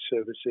police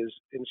services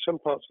in some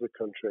parts of the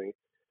country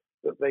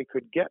that they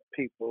could get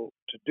people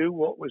to do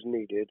what was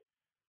needed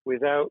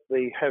without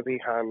the heavy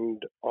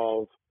hand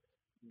of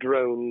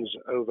drones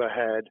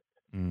overhead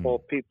or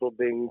people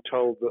being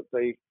told that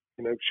they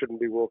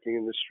shouldn't be walking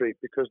in the street,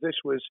 because this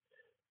was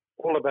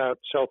all about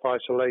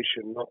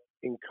self-isolation, not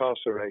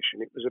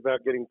incarceration. It was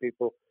about getting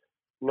people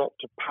not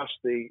to pass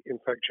the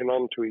infection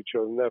on to each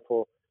other and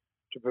therefore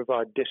to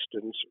provide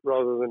distance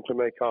rather than to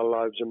make our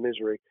lives a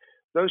misery.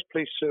 Those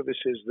police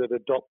services that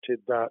adopted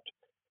that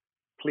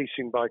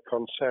policing by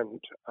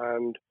consent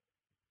and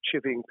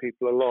chivying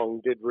people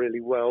along did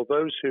really well.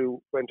 Those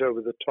who went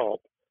over the top,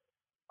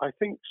 I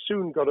think,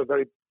 soon got a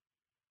very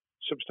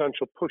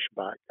substantial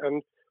pushback.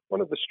 And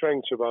one of the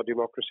strengths of our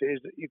democracy is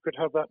that you could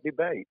have that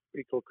debate.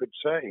 People could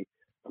say,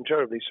 I'm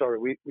terribly sorry,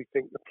 we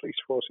think the police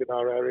force in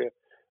our area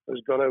has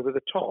gone over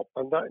the top.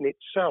 And that in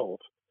itself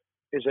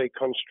is a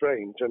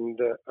constraint and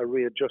a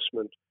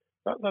readjustment.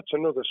 That's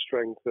another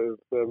strength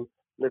of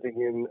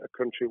living in a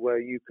country where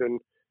you can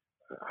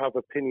have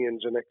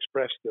opinions and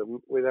express them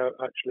without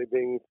actually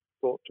being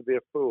thought to be a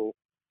fool.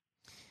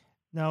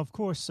 Now, of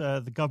course,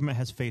 the government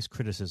has faced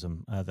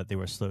criticism that they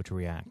were slow to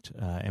react,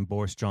 and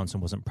Boris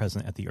Johnson wasn't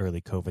present at the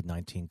early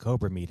COVID-19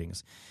 COBRA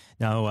meetings.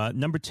 Now,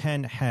 Number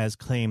 10 has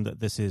claimed that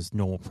this is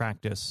normal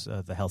practice.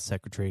 The health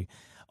secretary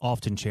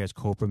often chairs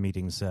COBRA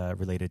meetings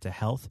related to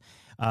health.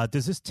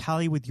 Does this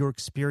tally with your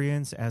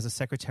experience as a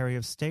Secretary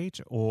of State,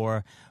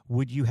 or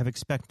would you have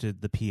expected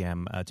the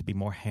PM to be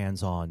more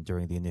hands-on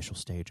during the initial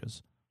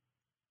stages?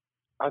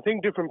 I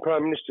think different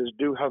prime ministers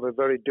do have a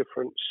very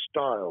different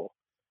style.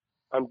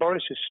 And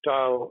Boris's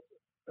style,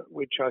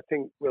 which I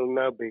think will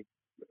now be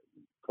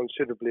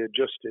considerably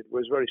adjusted,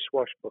 was very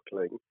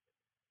swashbuckling.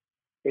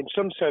 In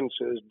some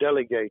senses,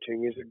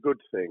 delegating is a good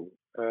thing,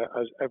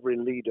 as every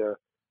leader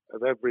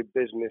of every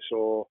business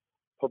or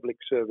public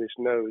service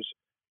knows.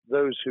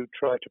 Those who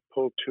try to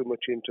pull too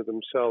much into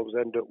themselves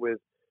end up with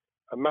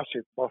a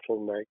massive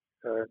bottleneck,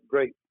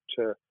 great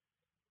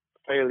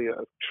failure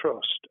of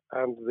trust,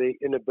 and the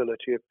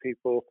inability of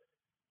people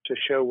to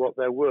show what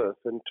they're worth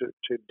and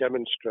to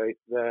demonstrate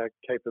their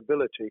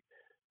capability.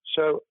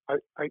 So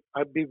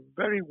I'd be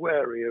very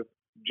wary of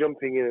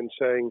jumping in and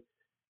saying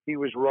he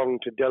was wrong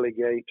to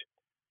delegate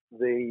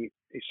the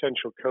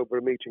essential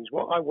COBRA meetings.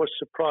 What I was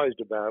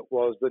surprised about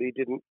was that he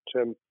didn't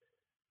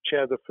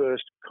chair the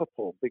first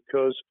couple,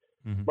 because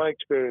my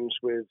experience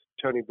with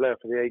Tony Blair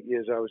for the 8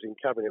 years I was in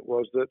Cabinet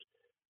was that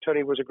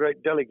Tony was a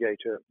great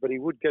delegator, but he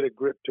would get a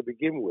grip to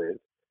begin with,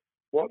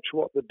 watch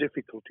what the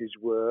difficulties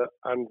were,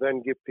 and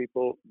then give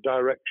people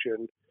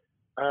direction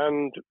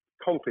and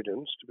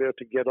confidence to be able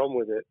to get on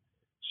with it.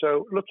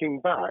 So looking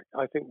back,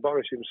 I think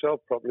Boris himself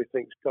probably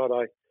thinks, God,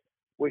 I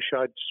wish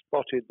I'd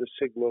spotted the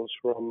signals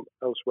from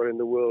elsewhere in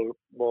the world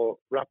more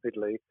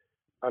rapidly,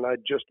 and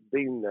I'd just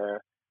been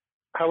there.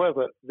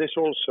 However, this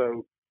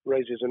also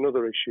raises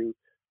another issue.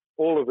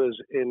 All of us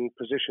in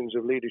positions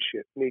of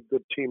leadership need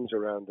good teams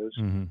around us.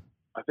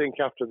 I think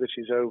after this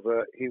is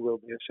over, he will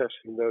be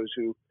assessing those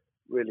who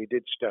really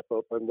did step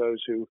up and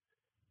those who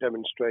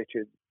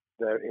demonstrated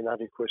their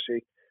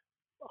inadequacy.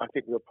 I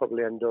think we'll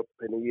probably end up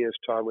in a year's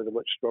time with a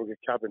much stronger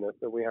cabinet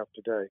than we have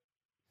today.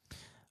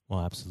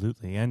 Well,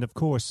 absolutely. And of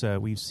course,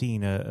 we've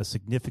seen a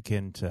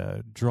significant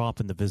drop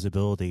in the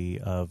visibility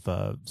of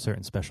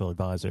certain special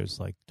advisors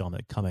like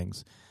Dominic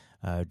Cummings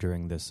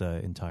during this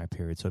entire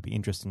period. So it'd be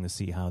interesting to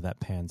see how that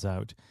pans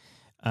out.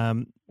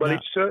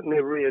 It's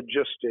certainly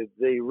readjusted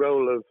the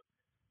role of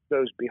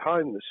those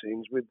behind the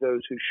scenes with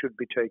those who should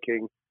be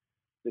taking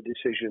the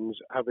decisions,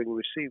 having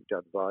received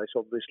advice.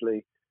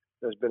 Obviously,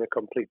 there's been a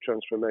complete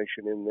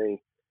transformation in the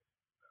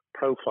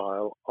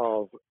profile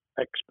of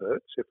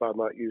experts, if I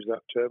might use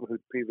that term,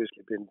 who'd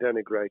previously been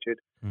denigrated.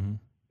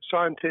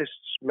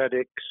 Scientists,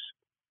 medics,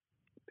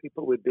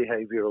 people with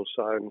behavioral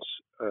science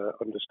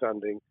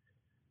understanding.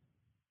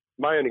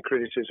 My only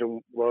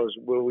criticism was,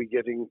 were we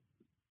getting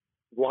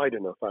wide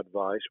enough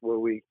advice? Were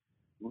we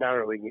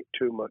narrowing it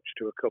too much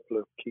to a couple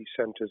of key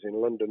centres in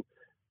London?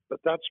 But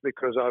that's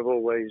because I've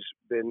always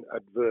been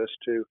adverse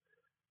to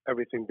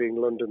everything being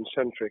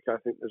London-centric. I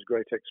think there's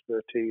great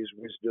expertise,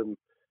 wisdom,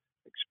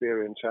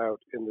 experience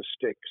out in the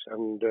sticks,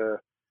 and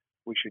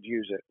we should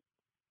use it.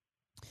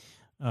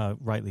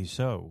 Rightly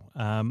so.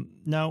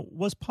 Now,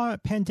 was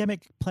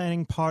pandemic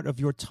planning part of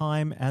your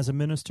time as a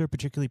minister,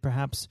 particularly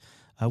perhaps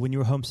when you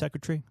were Home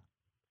Secretary?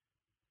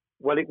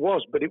 Well, it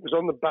was, but it was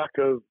on the back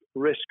of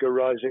risk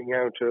arising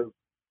out of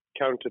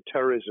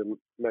counter-terrorism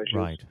measures.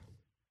 Right.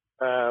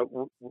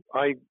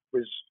 I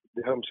was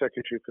the Home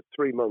Secretary for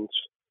 3 months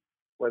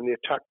when the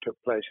attack took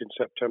place in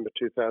September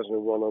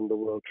 2001 on the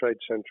World Trade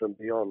Center and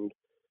beyond.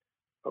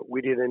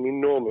 We did an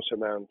enormous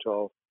amount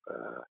of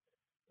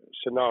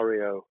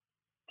scenario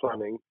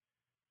planning,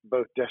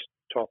 both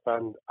desktop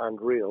and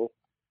real.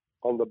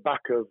 On the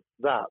back of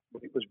that,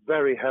 it was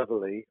very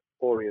heavily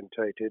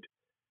orientated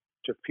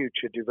to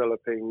future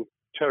developing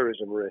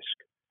terrorism risk.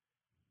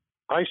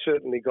 I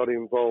certainly got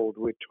involved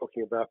with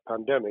talking about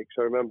pandemics.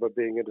 I remember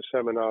being at a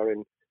seminar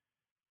in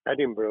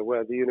Edinburgh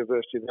where the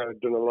university there had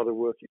done a lot of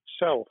work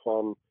itself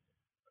on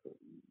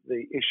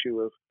the issue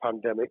of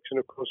pandemics. And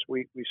of course,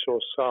 we saw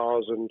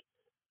SARS and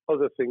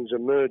other things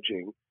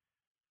emerging.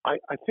 I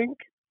think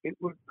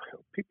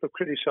people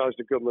criticized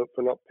the government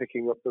for not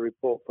picking up the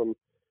report from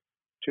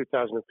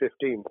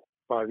 2015,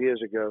 5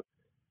 years ago.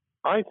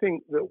 I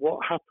think that what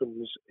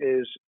happens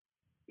is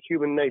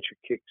human nature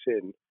kicks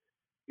in.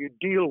 You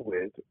deal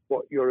with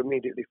what you're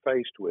immediately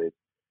faced with.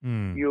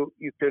 You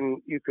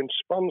can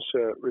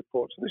sponsor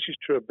reports, and this is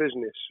true of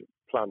business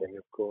planning,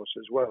 of course,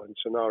 as well, and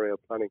scenario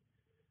planning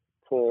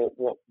for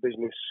what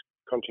business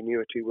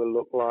continuity will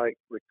look like,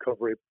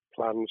 recovery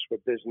plans for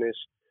business,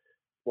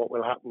 what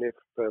will happen if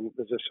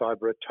there's a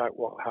cyber attack,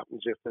 what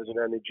happens if there's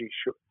an energy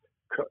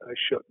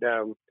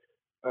shutdown.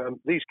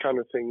 These kind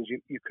of things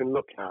you can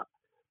look at,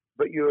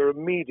 but you're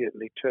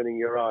immediately turning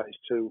your eyes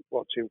to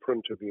what's in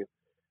front of you.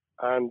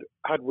 And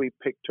had we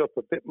picked up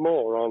a bit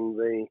more on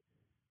the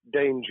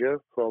danger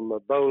from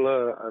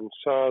Ebola and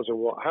SARS and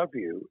what have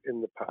you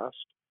in the past,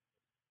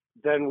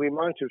 then we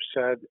might have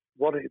said,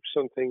 what if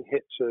something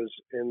hits us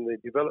in the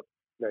developed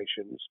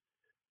nations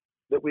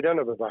that we don't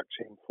have a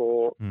vaccine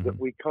for, that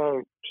we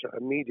can't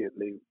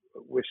immediately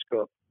whisk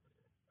up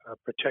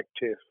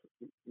protective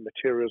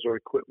materials or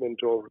equipment,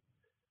 or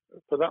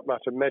for that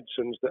matter,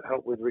 medicines that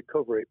help with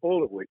recovery,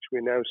 all of which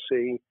we now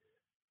see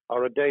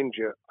are a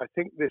danger. I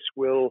think this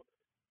will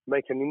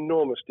make an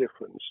enormous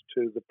difference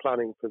to the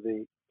planning for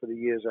the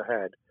years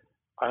ahead.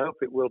 I hope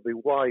it will be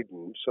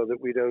widened so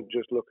that we don't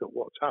just look at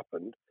what's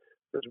happened,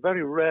 but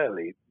very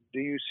rarely do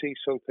you see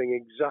something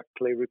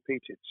exactly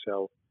repeat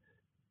itself.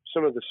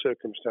 Some of the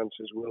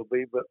circumstances will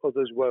be, but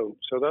others won't.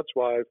 So that's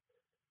why I've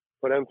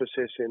put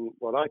emphasis in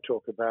what I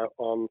talk about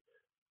on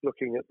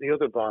looking at the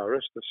other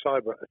virus, the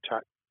cyber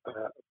attack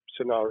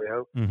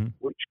scenario,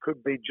 which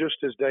could be just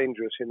as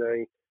dangerous in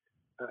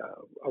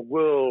a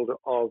world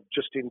of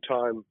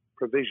just-in-time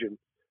provision.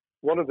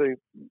 One of the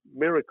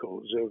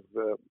miracles of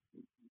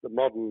the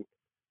modern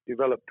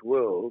developed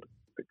world,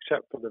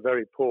 except for the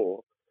very poor,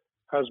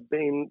 has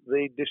been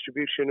the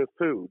distribution of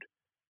food.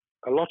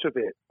 A lot of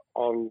it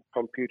on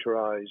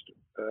computerized,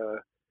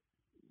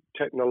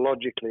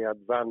 technologically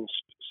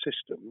advanced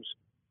systems.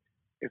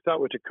 If that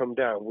were to come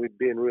down, we'd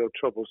be in real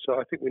trouble. So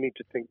I think we need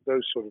to think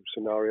those sort of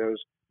scenarios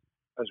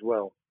as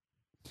well.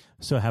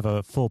 So have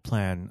a full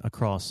plan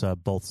across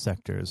both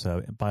sectors,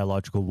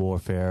 biological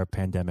warfare,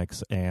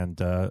 pandemics, and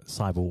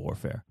cyber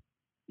warfare.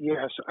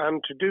 Yes,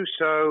 and to do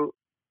so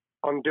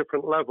on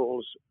different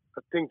levels.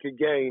 I think,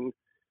 again,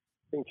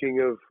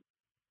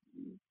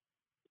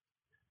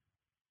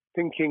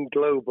 thinking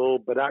global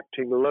but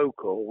acting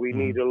local, we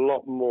need a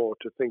lot more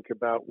to think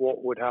about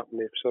what would happen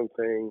if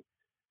something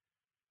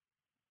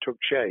took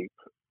shape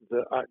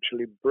that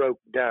actually broke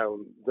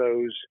down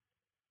those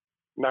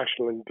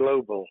national and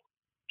global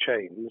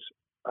chains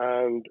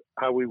and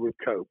how we would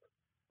cope.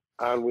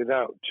 And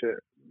without,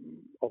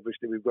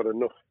 obviously, we've got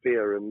enough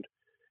fear and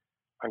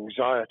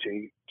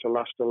anxiety to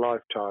last a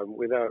lifetime.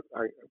 Without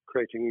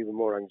creating even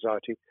more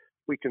anxiety,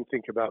 we can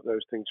think about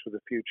those things for the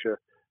future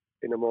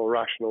in a more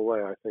rational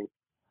way, I think.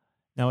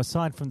 Now,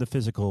 aside from the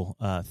physical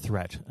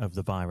threat of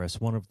the virus,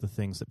 one of the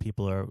things that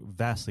people are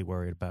vastly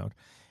worried about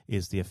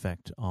is the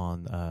effect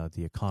on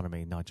the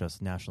economy, not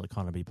just national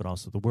economy, but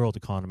also the world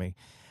economy.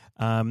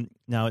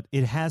 Now,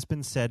 it has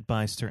been said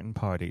by certain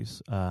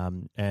parties,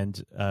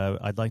 and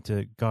I'd like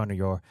to garner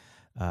your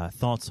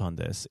thoughts on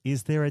this.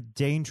 Is there a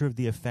danger of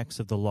the effects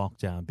of the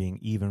lockdown being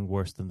even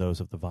worse than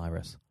those of the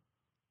virus?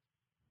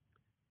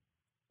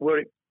 Were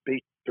it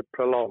be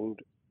prolonged,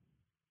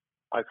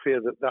 I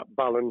fear that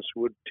balance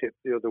would tip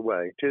the other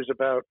way. It is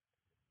about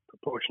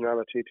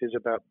proportionality. It is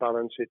about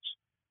balance. It's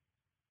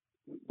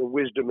the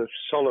wisdom of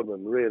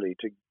Solomon, really,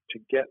 to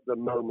get the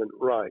moment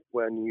right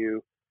when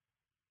you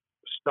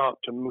start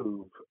to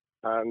move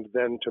and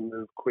then to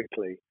move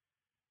quickly.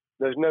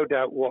 There's no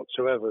doubt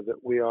whatsoever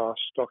that we are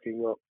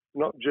stocking up,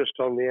 not just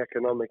on the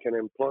economic and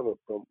employment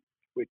front,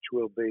 which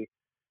will be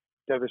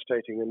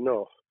devastating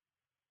enough,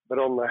 but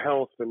on the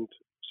health and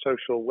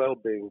social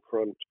well-being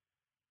front,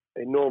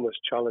 enormous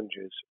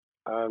challenges,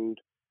 and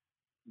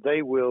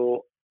they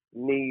will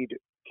need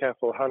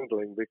careful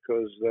handling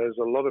because there's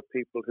a lot of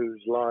people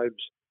whose lives,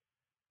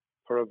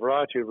 for a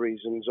variety of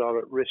reasons, are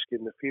at risk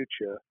in the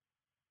future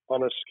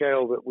on a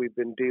scale that we've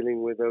been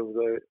dealing with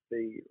over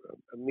the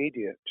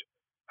immediate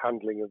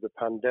handling of the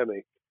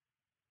pandemic,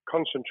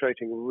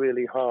 concentrating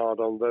really hard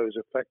on those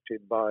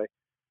affected by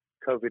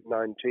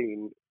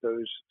COVID-19,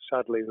 those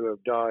sadly who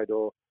have died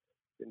or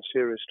been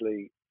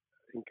seriously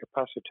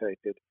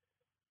incapacitated.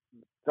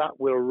 That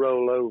will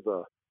roll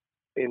over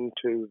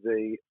into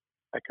the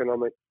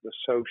economic, the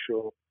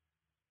social,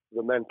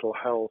 the mental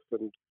health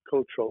and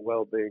cultural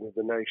well-being of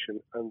the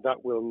nation, and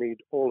that will need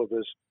all of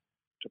us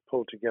to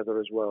pull together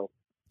as well.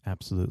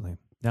 Absolutely.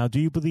 Now, do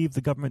you believe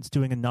the government's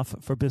doing enough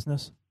for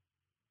business?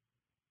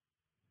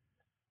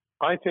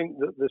 I think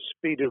that the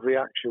speed of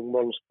reaction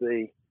once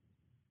the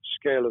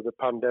scale of the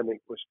pandemic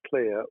was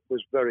clear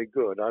was very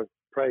good. I've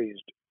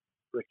praised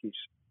Rishi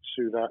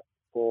Sunak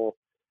for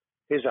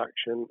his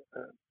action.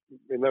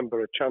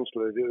 Remember, a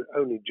chancellor who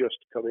only just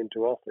come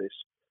into office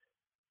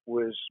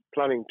was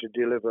planning to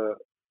deliver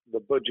the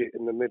budget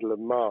in the middle of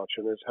March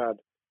and has had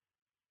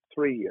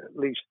at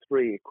least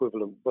three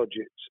equivalent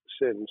budgets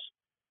since.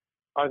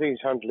 I think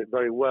he's handled it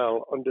very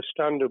well.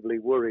 Understandably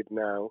worried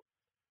now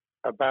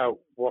about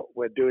what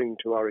we're doing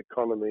to our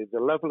economy. The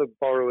level of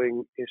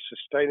borrowing is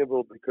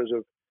sustainable because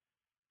of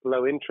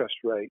low interest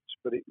rates,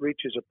 but it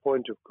reaches a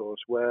point, of course,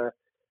 where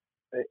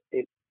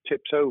it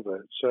tips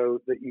over so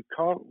that you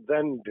can't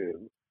then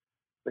do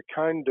the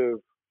kind of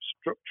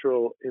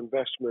structural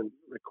investment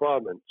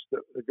requirements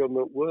that the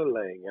government were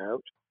laying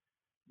out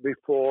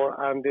before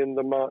and in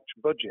the March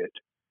budget.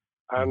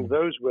 And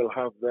those will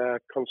have their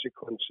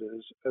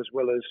consequences as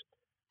well as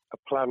a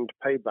planned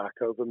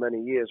payback over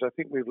many years. I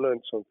think we've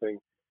learned something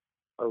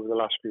over the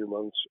last few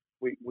months.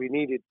 We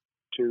needed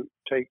to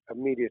take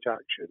immediate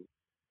action.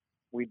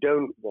 We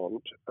don't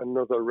want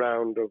another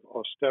round of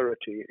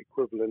austerity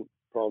equivalent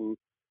from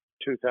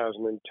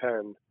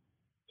 2010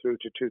 through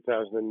to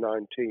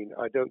 2019.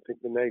 I don't think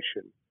the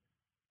nation,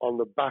 on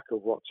the back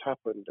of what's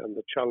happened and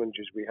the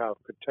challenges we have,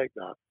 could take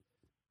that.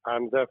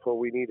 And therefore,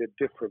 we need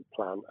a different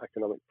plan,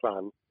 economic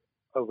plan,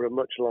 over a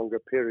much longer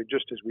period,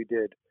 just as we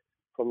did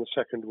from the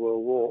Second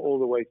World War all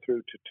the way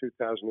through to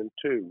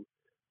 2002,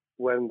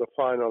 when the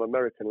final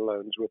American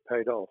loans were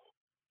paid off.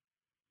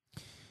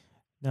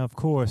 Now, of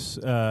course,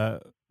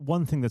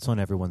 one thing that's on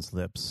everyone's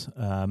lips,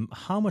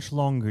 how much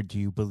longer do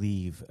you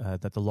believe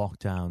that the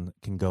lockdown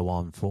can go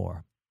on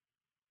for?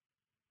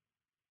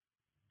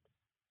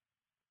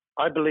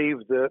 I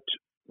believe that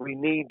we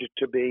need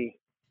to be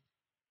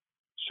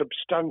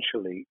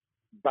substantially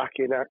back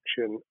in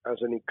action as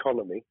an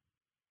economy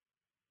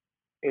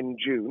in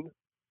June.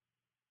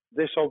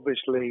 This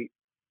obviously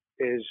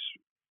is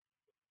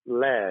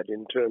led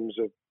in terms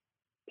of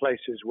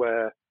places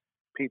where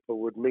people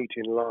would meet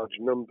in large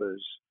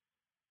numbers,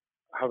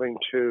 having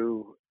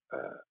to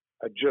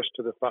adjust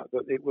to the fact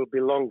that it will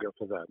be longer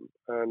for them.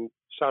 And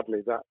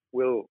sadly, that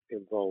will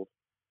involve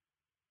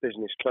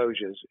business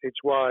closures. It's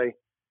why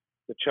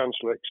the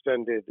Chancellor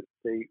extended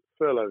the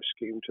furlough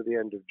scheme to the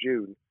end of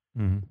June.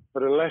 Mm-hmm.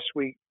 But unless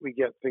we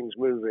get things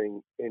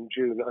moving in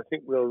June, I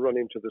think we'll run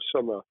into the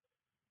summer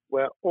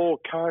where all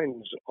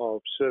kinds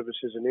of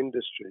services and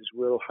industries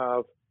will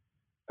have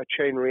a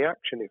chain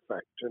reaction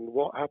effect. And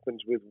what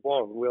happens with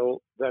one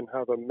will then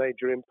have a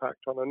major impact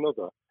on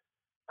another.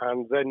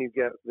 And then you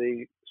get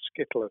the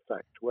skittle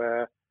effect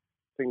where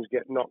things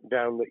get knocked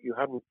down that you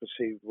hadn't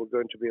perceived were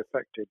going to be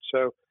affected.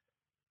 So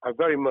I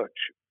very much,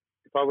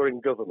 if I were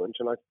in government,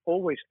 and I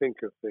always think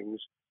of things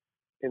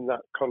in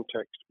that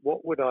context,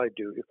 what would I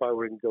do if I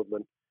were in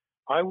government?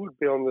 I would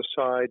be on the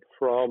side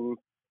from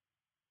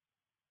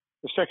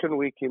the second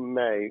week in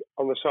May,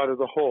 on the side of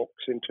the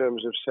hawks in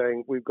terms of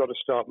saying we've got to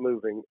start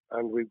moving,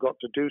 and we've got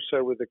to do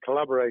so with the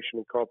collaboration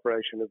and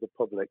cooperation of the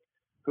public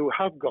who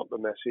have got the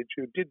message,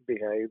 who did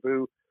behave,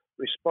 who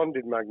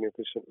responded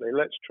magnificently.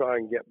 Let's try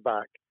and get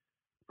back,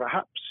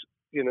 perhaps,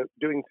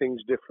 doing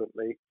things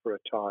differently for a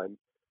time,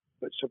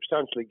 but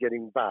substantially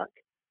getting back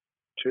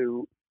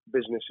to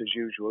business as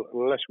usual.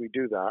 And unless we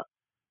do that,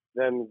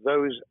 then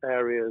those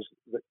areas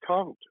that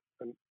can't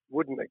and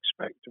wouldn't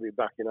expect to be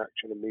back in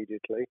action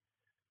immediately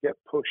get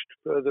pushed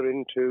further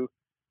into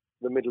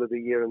the middle of the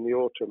year and the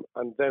autumn,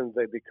 and then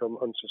they become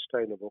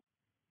unsustainable.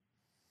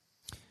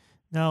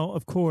 Now,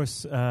 of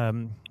course,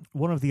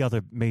 one of the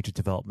other major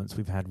developments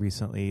we've had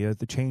recently are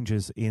the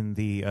changes in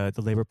the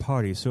Labour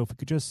Party. So if we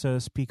could just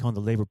speak on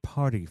the Labour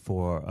Party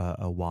for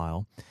a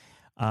while.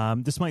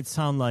 This might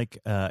sound like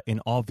an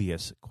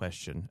obvious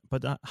question,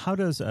 but how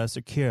does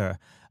Sir Keir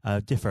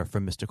differ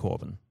from Mr.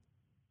 Corbyn?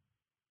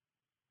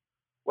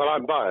 Well,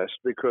 I'm biased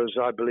because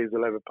I believe the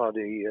Labour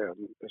Party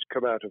has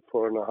come out of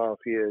 4.5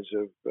 years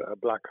of a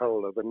black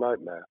hole of a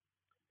nightmare,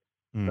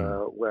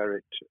 where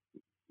it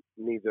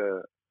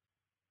neither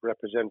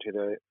represented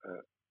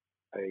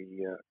a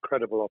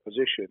credible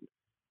opposition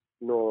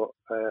nor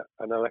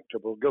an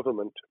electable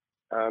government,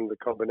 and the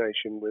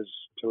combination was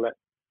to let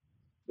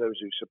those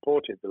who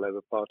supported the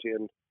Labour Party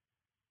and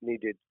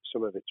needed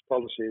some of its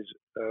policies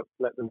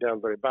let them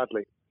down very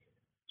badly.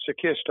 Sir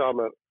Keir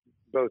Starmer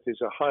both is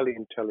a highly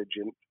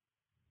intelligent,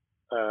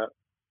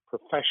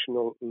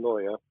 professional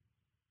lawyer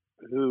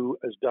who,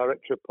 as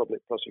Director of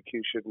Public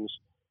Prosecutions,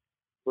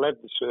 led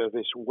the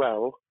service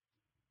well,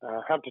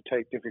 had to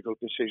take difficult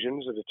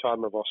decisions at a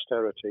time of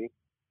austerity,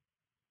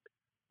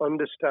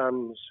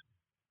 understands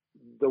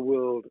the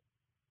world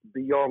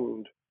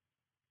beyond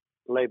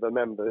Labour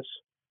members,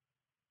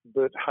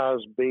 but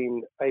has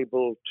been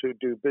able to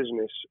do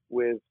business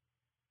with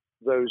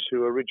those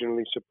who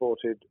originally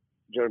supported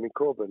Jeremy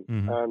Corbyn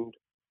and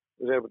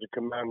was able to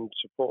command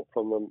support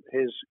from them.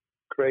 His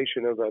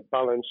creation of a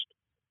balanced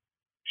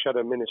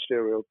shadow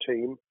ministerial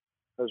team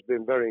has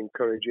been very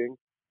encouraging.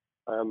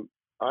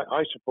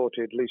 I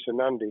supported Lisa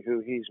Nandy, who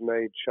he's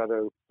made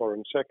Shadow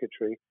Foreign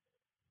Secretary,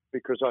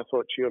 because I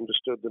thought she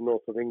understood the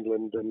north of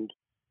England and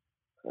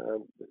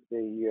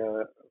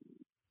the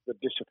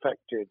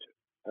disaffected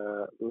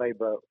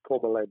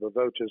former Labour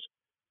voters.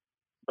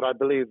 But I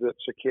believe that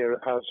Sir Keir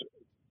has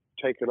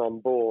taken on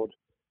board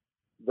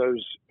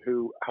those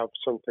who have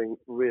something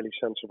really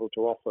sensible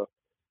to offer.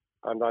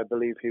 And I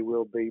believe he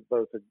will be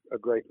both a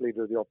great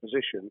leader of the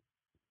opposition.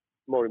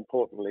 More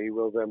importantly, he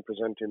will then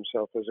present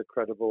himself as a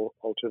credible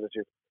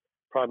alternative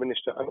prime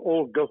minister. And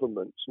all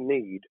governments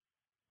need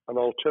an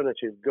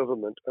alternative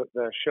government at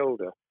their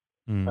shoulder.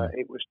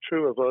 It was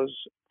true of us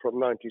from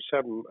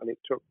 97, and it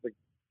took the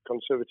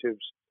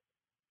Conservatives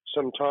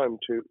some time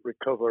to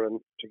recover and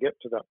to get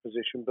to that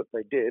position, but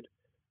they did,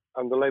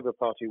 and the Labour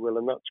Party will,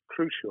 and that's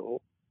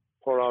crucial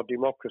for our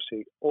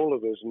democracy. All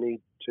of us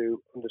need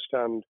to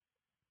understand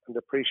and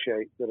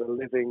appreciate that a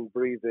living,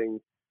 breathing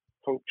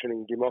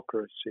functioning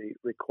democracy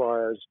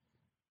requires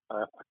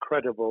a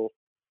credible,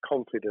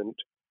 confident,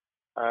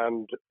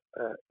 and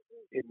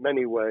in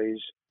many ways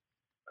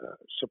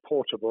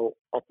supportable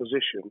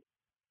opposition,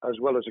 as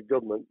well as a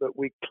government that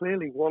we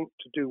clearly want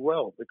to do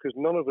well, because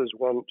none of us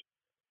want,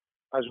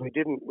 as we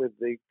didn't with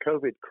the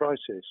COVID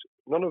crisis,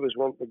 none of us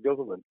want the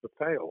government to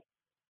fail.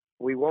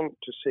 We want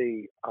to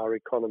see our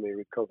economy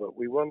recover.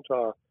 We want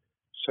our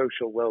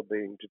social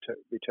well-being to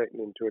be taken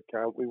into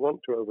account. We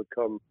want to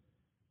overcome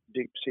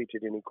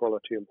deep-seated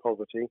inequality and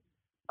poverty,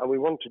 and we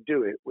want to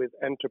do it with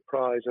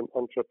enterprise and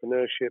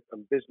entrepreneurship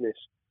and business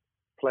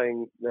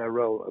playing their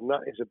role, and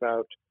that is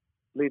about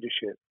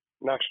leadership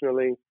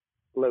nationally,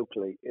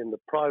 locally, in the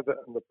private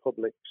and the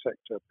public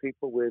sector,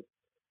 people with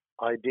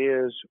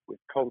ideas, with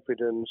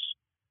confidence,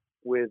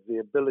 with the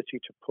ability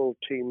to pull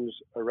teams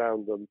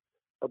around them,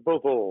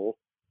 above all,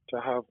 to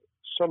have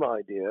some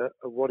idea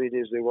of what it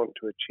is they want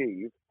to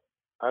achieve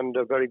and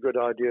a very good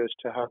idea as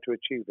to how to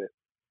achieve it.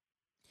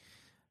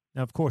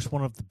 Now, of course,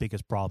 one of the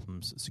biggest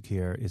problems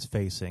Secure is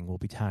facing will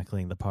be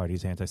tackling the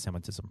party's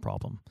anti-Semitism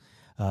problem.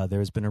 There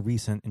has been a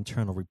recent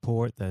internal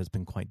report that has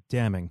been quite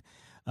damning.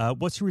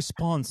 What's your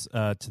response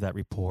to that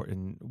report,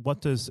 and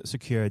what does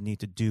Secure need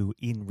to do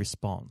in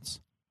response?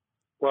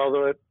 Well,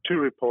 there are two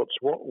reports.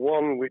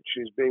 One which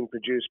is being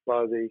produced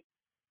by the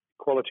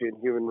Equality and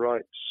Human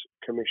Rights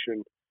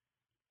Commission,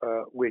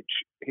 which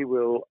he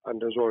will,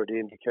 and has already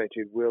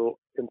indicated, will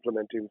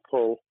implement in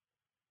full.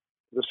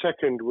 The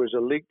second was a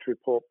leaked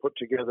report put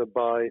together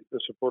by the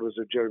supporters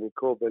of Jeremy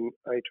Corbyn,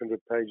 800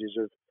 pages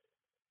of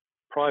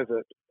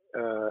private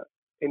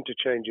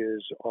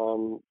interchanges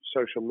on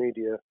social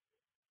media,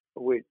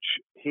 which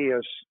he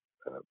has,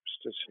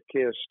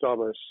 Keir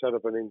Starmer, set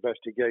up an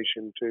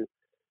investigation to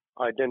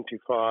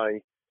identify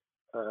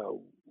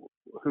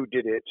who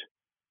did it,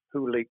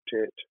 who leaked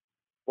it,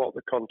 what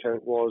the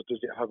content was, does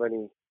it have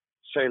any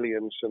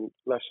salience and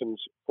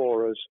lessons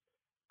for us,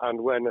 and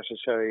where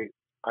necessary,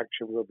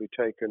 action will be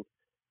taken.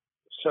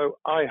 So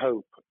I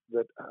hope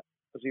that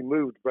as he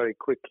moved very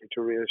quickly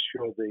to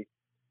reassure the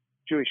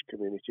Jewish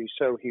community,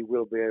 so he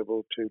will be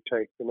able to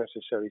take the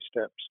necessary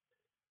steps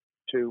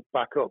to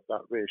back up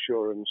that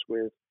reassurance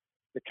with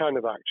the kind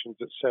of actions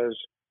that says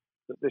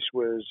that this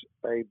was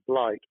a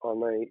blight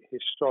on a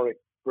historic,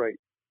 great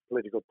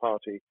political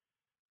party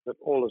that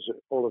all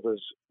of us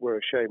were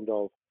ashamed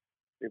of.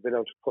 We've been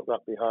able to put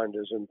that behind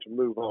us and to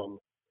move on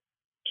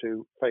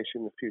to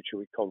facing the future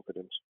with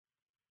confidence.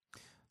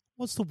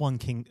 What's the one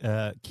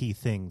key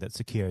thing that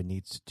Secure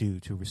needs to do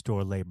to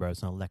restore Labour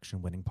as an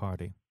election-winning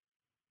party?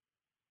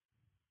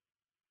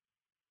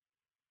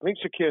 I think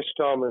Sir Keir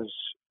Starmer's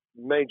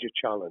major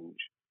challenge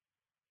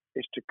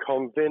is to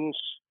convince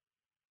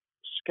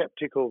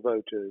sceptical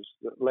voters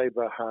that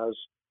Labour has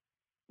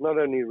not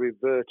only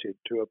reverted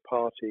to a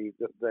party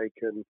that they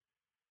can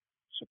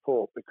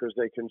support because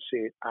they can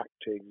see it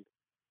acting,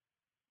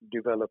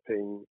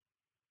 developing,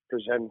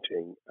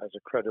 presenting as a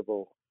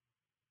credible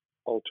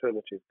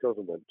alternative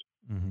government,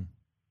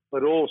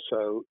 but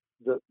also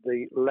that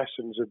the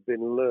lessons have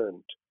been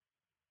learned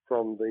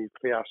from the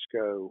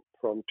fiasco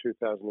from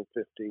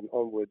 2015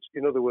 onwards.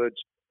 In other words,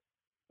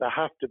 there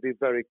have to be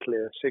very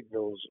clear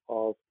signals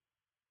of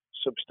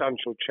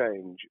substantial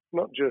change,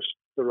 not just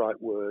the right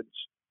words,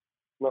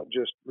 not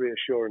just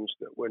reassurance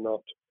that we're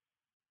not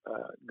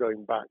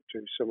going back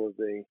to some of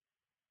the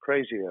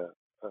crazier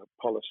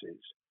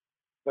policies,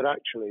 but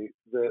actually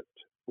that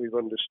we've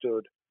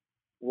understood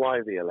why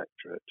the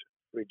electorate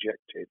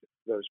rejected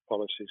those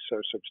policies so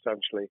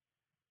substantially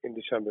in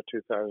December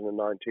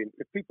 2019.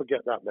 If people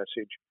get that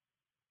message,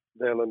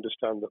 they'll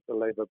understand that the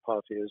Labour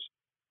Party has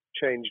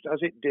changed, as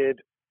it did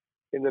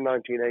in the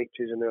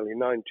 1980s and early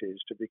 90s,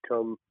 to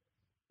become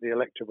the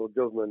electable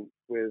government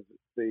with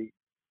the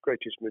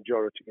greatest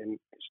majority in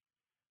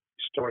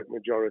historic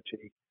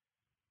majority,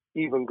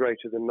 even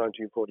greater than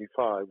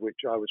 1945, which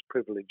I was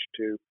privileged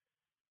to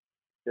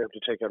be able to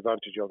take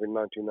advantage of in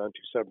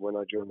 1997 when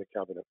I joined the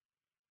cabinet.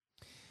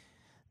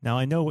 Now,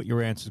 I know what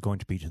your answer is going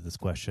to be to this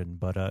question,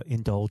 but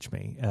indulge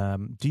me.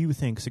 Do you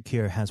think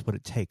Secure has what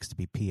it takes to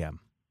be PM?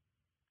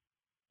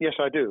 Yes,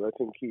 I do. I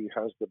think he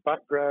has the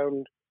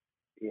background,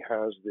 he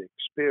has the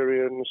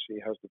experience, he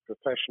has the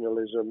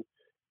professionalism,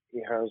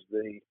 he has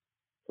the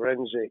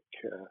forensic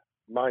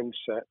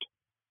mindset,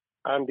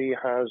 and he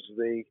has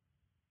the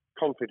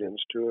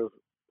confidence to have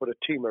put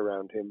a team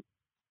around him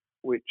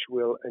which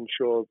will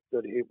ensure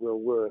that it will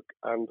work.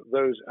 And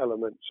those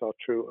elements are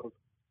true of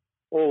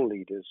all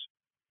leaders.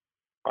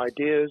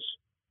 Ideas,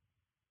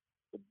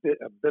 the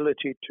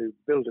ability to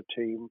build a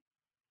team,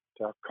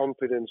 to have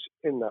confidence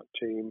in that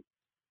team,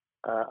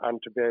 and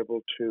to be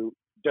able to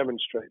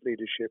demonstrate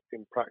leadership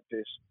in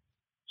practice,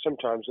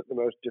 sometimes at the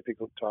most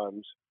difficult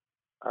times.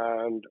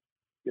 And,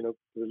 you know,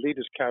 the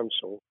Leaders'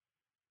 Council,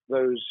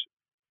 those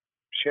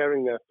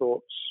sharing their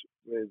thoughts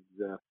with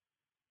the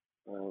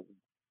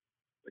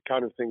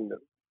kind of thing that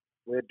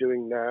we're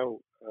doing now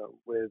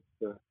with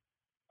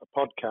a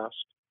podcast,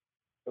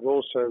 but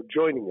also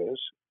joining us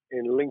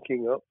in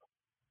linking up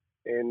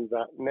in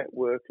that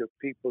network of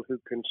people who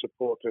can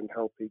support and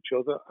help each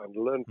other and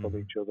learn from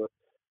each other.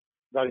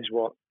 that is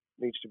what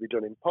needs to be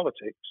done in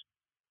politics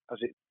as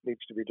it needs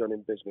to be done in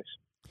business.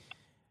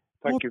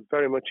 Thank you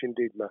very much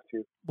indeed,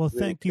 Matthew. Well, Really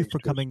thank you for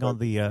pleased to have coming on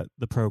spoken.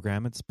 the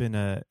program. It's been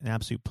an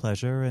absolute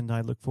pleasure, and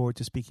I look forward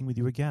to speaking with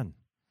you again.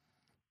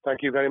 Thank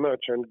you very much,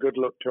 and good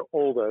luck to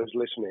all those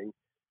listening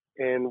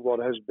in what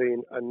has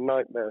been a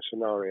nightmare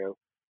scenario.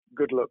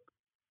 Good luck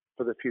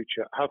for the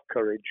future. Have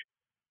courage,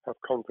 have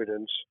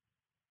confidence,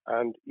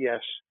 and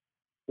yes,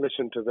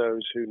 listen to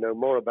those who know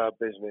more about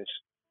business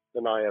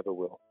than I ever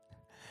will.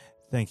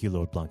 Thank you,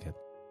 Lord Blunkett.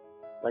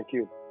 Thank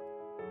you.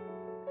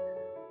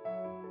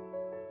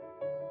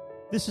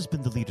 This has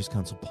been the Leaders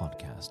Council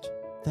podcast.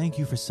 Thank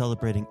you for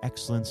celebrating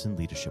excellence in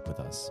leadership with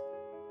us.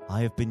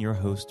 I have been your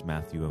host,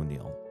 Matthew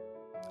O'Neill.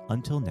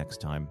 Until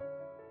next time,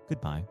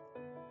 goodbye.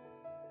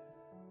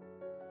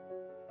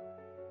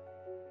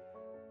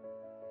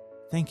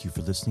 Thank you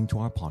for listening to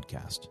our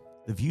podcast.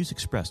 The views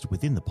expressed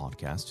within the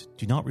podcast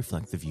do not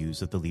reflect the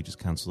views of the Leaders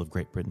Council of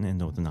Great Britain and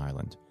Northern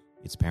Ireland,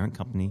 its parent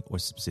company or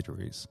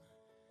subsidiaries,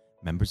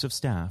 members of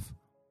staff,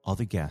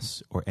 other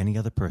guests, or any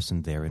other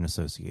person therein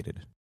associated.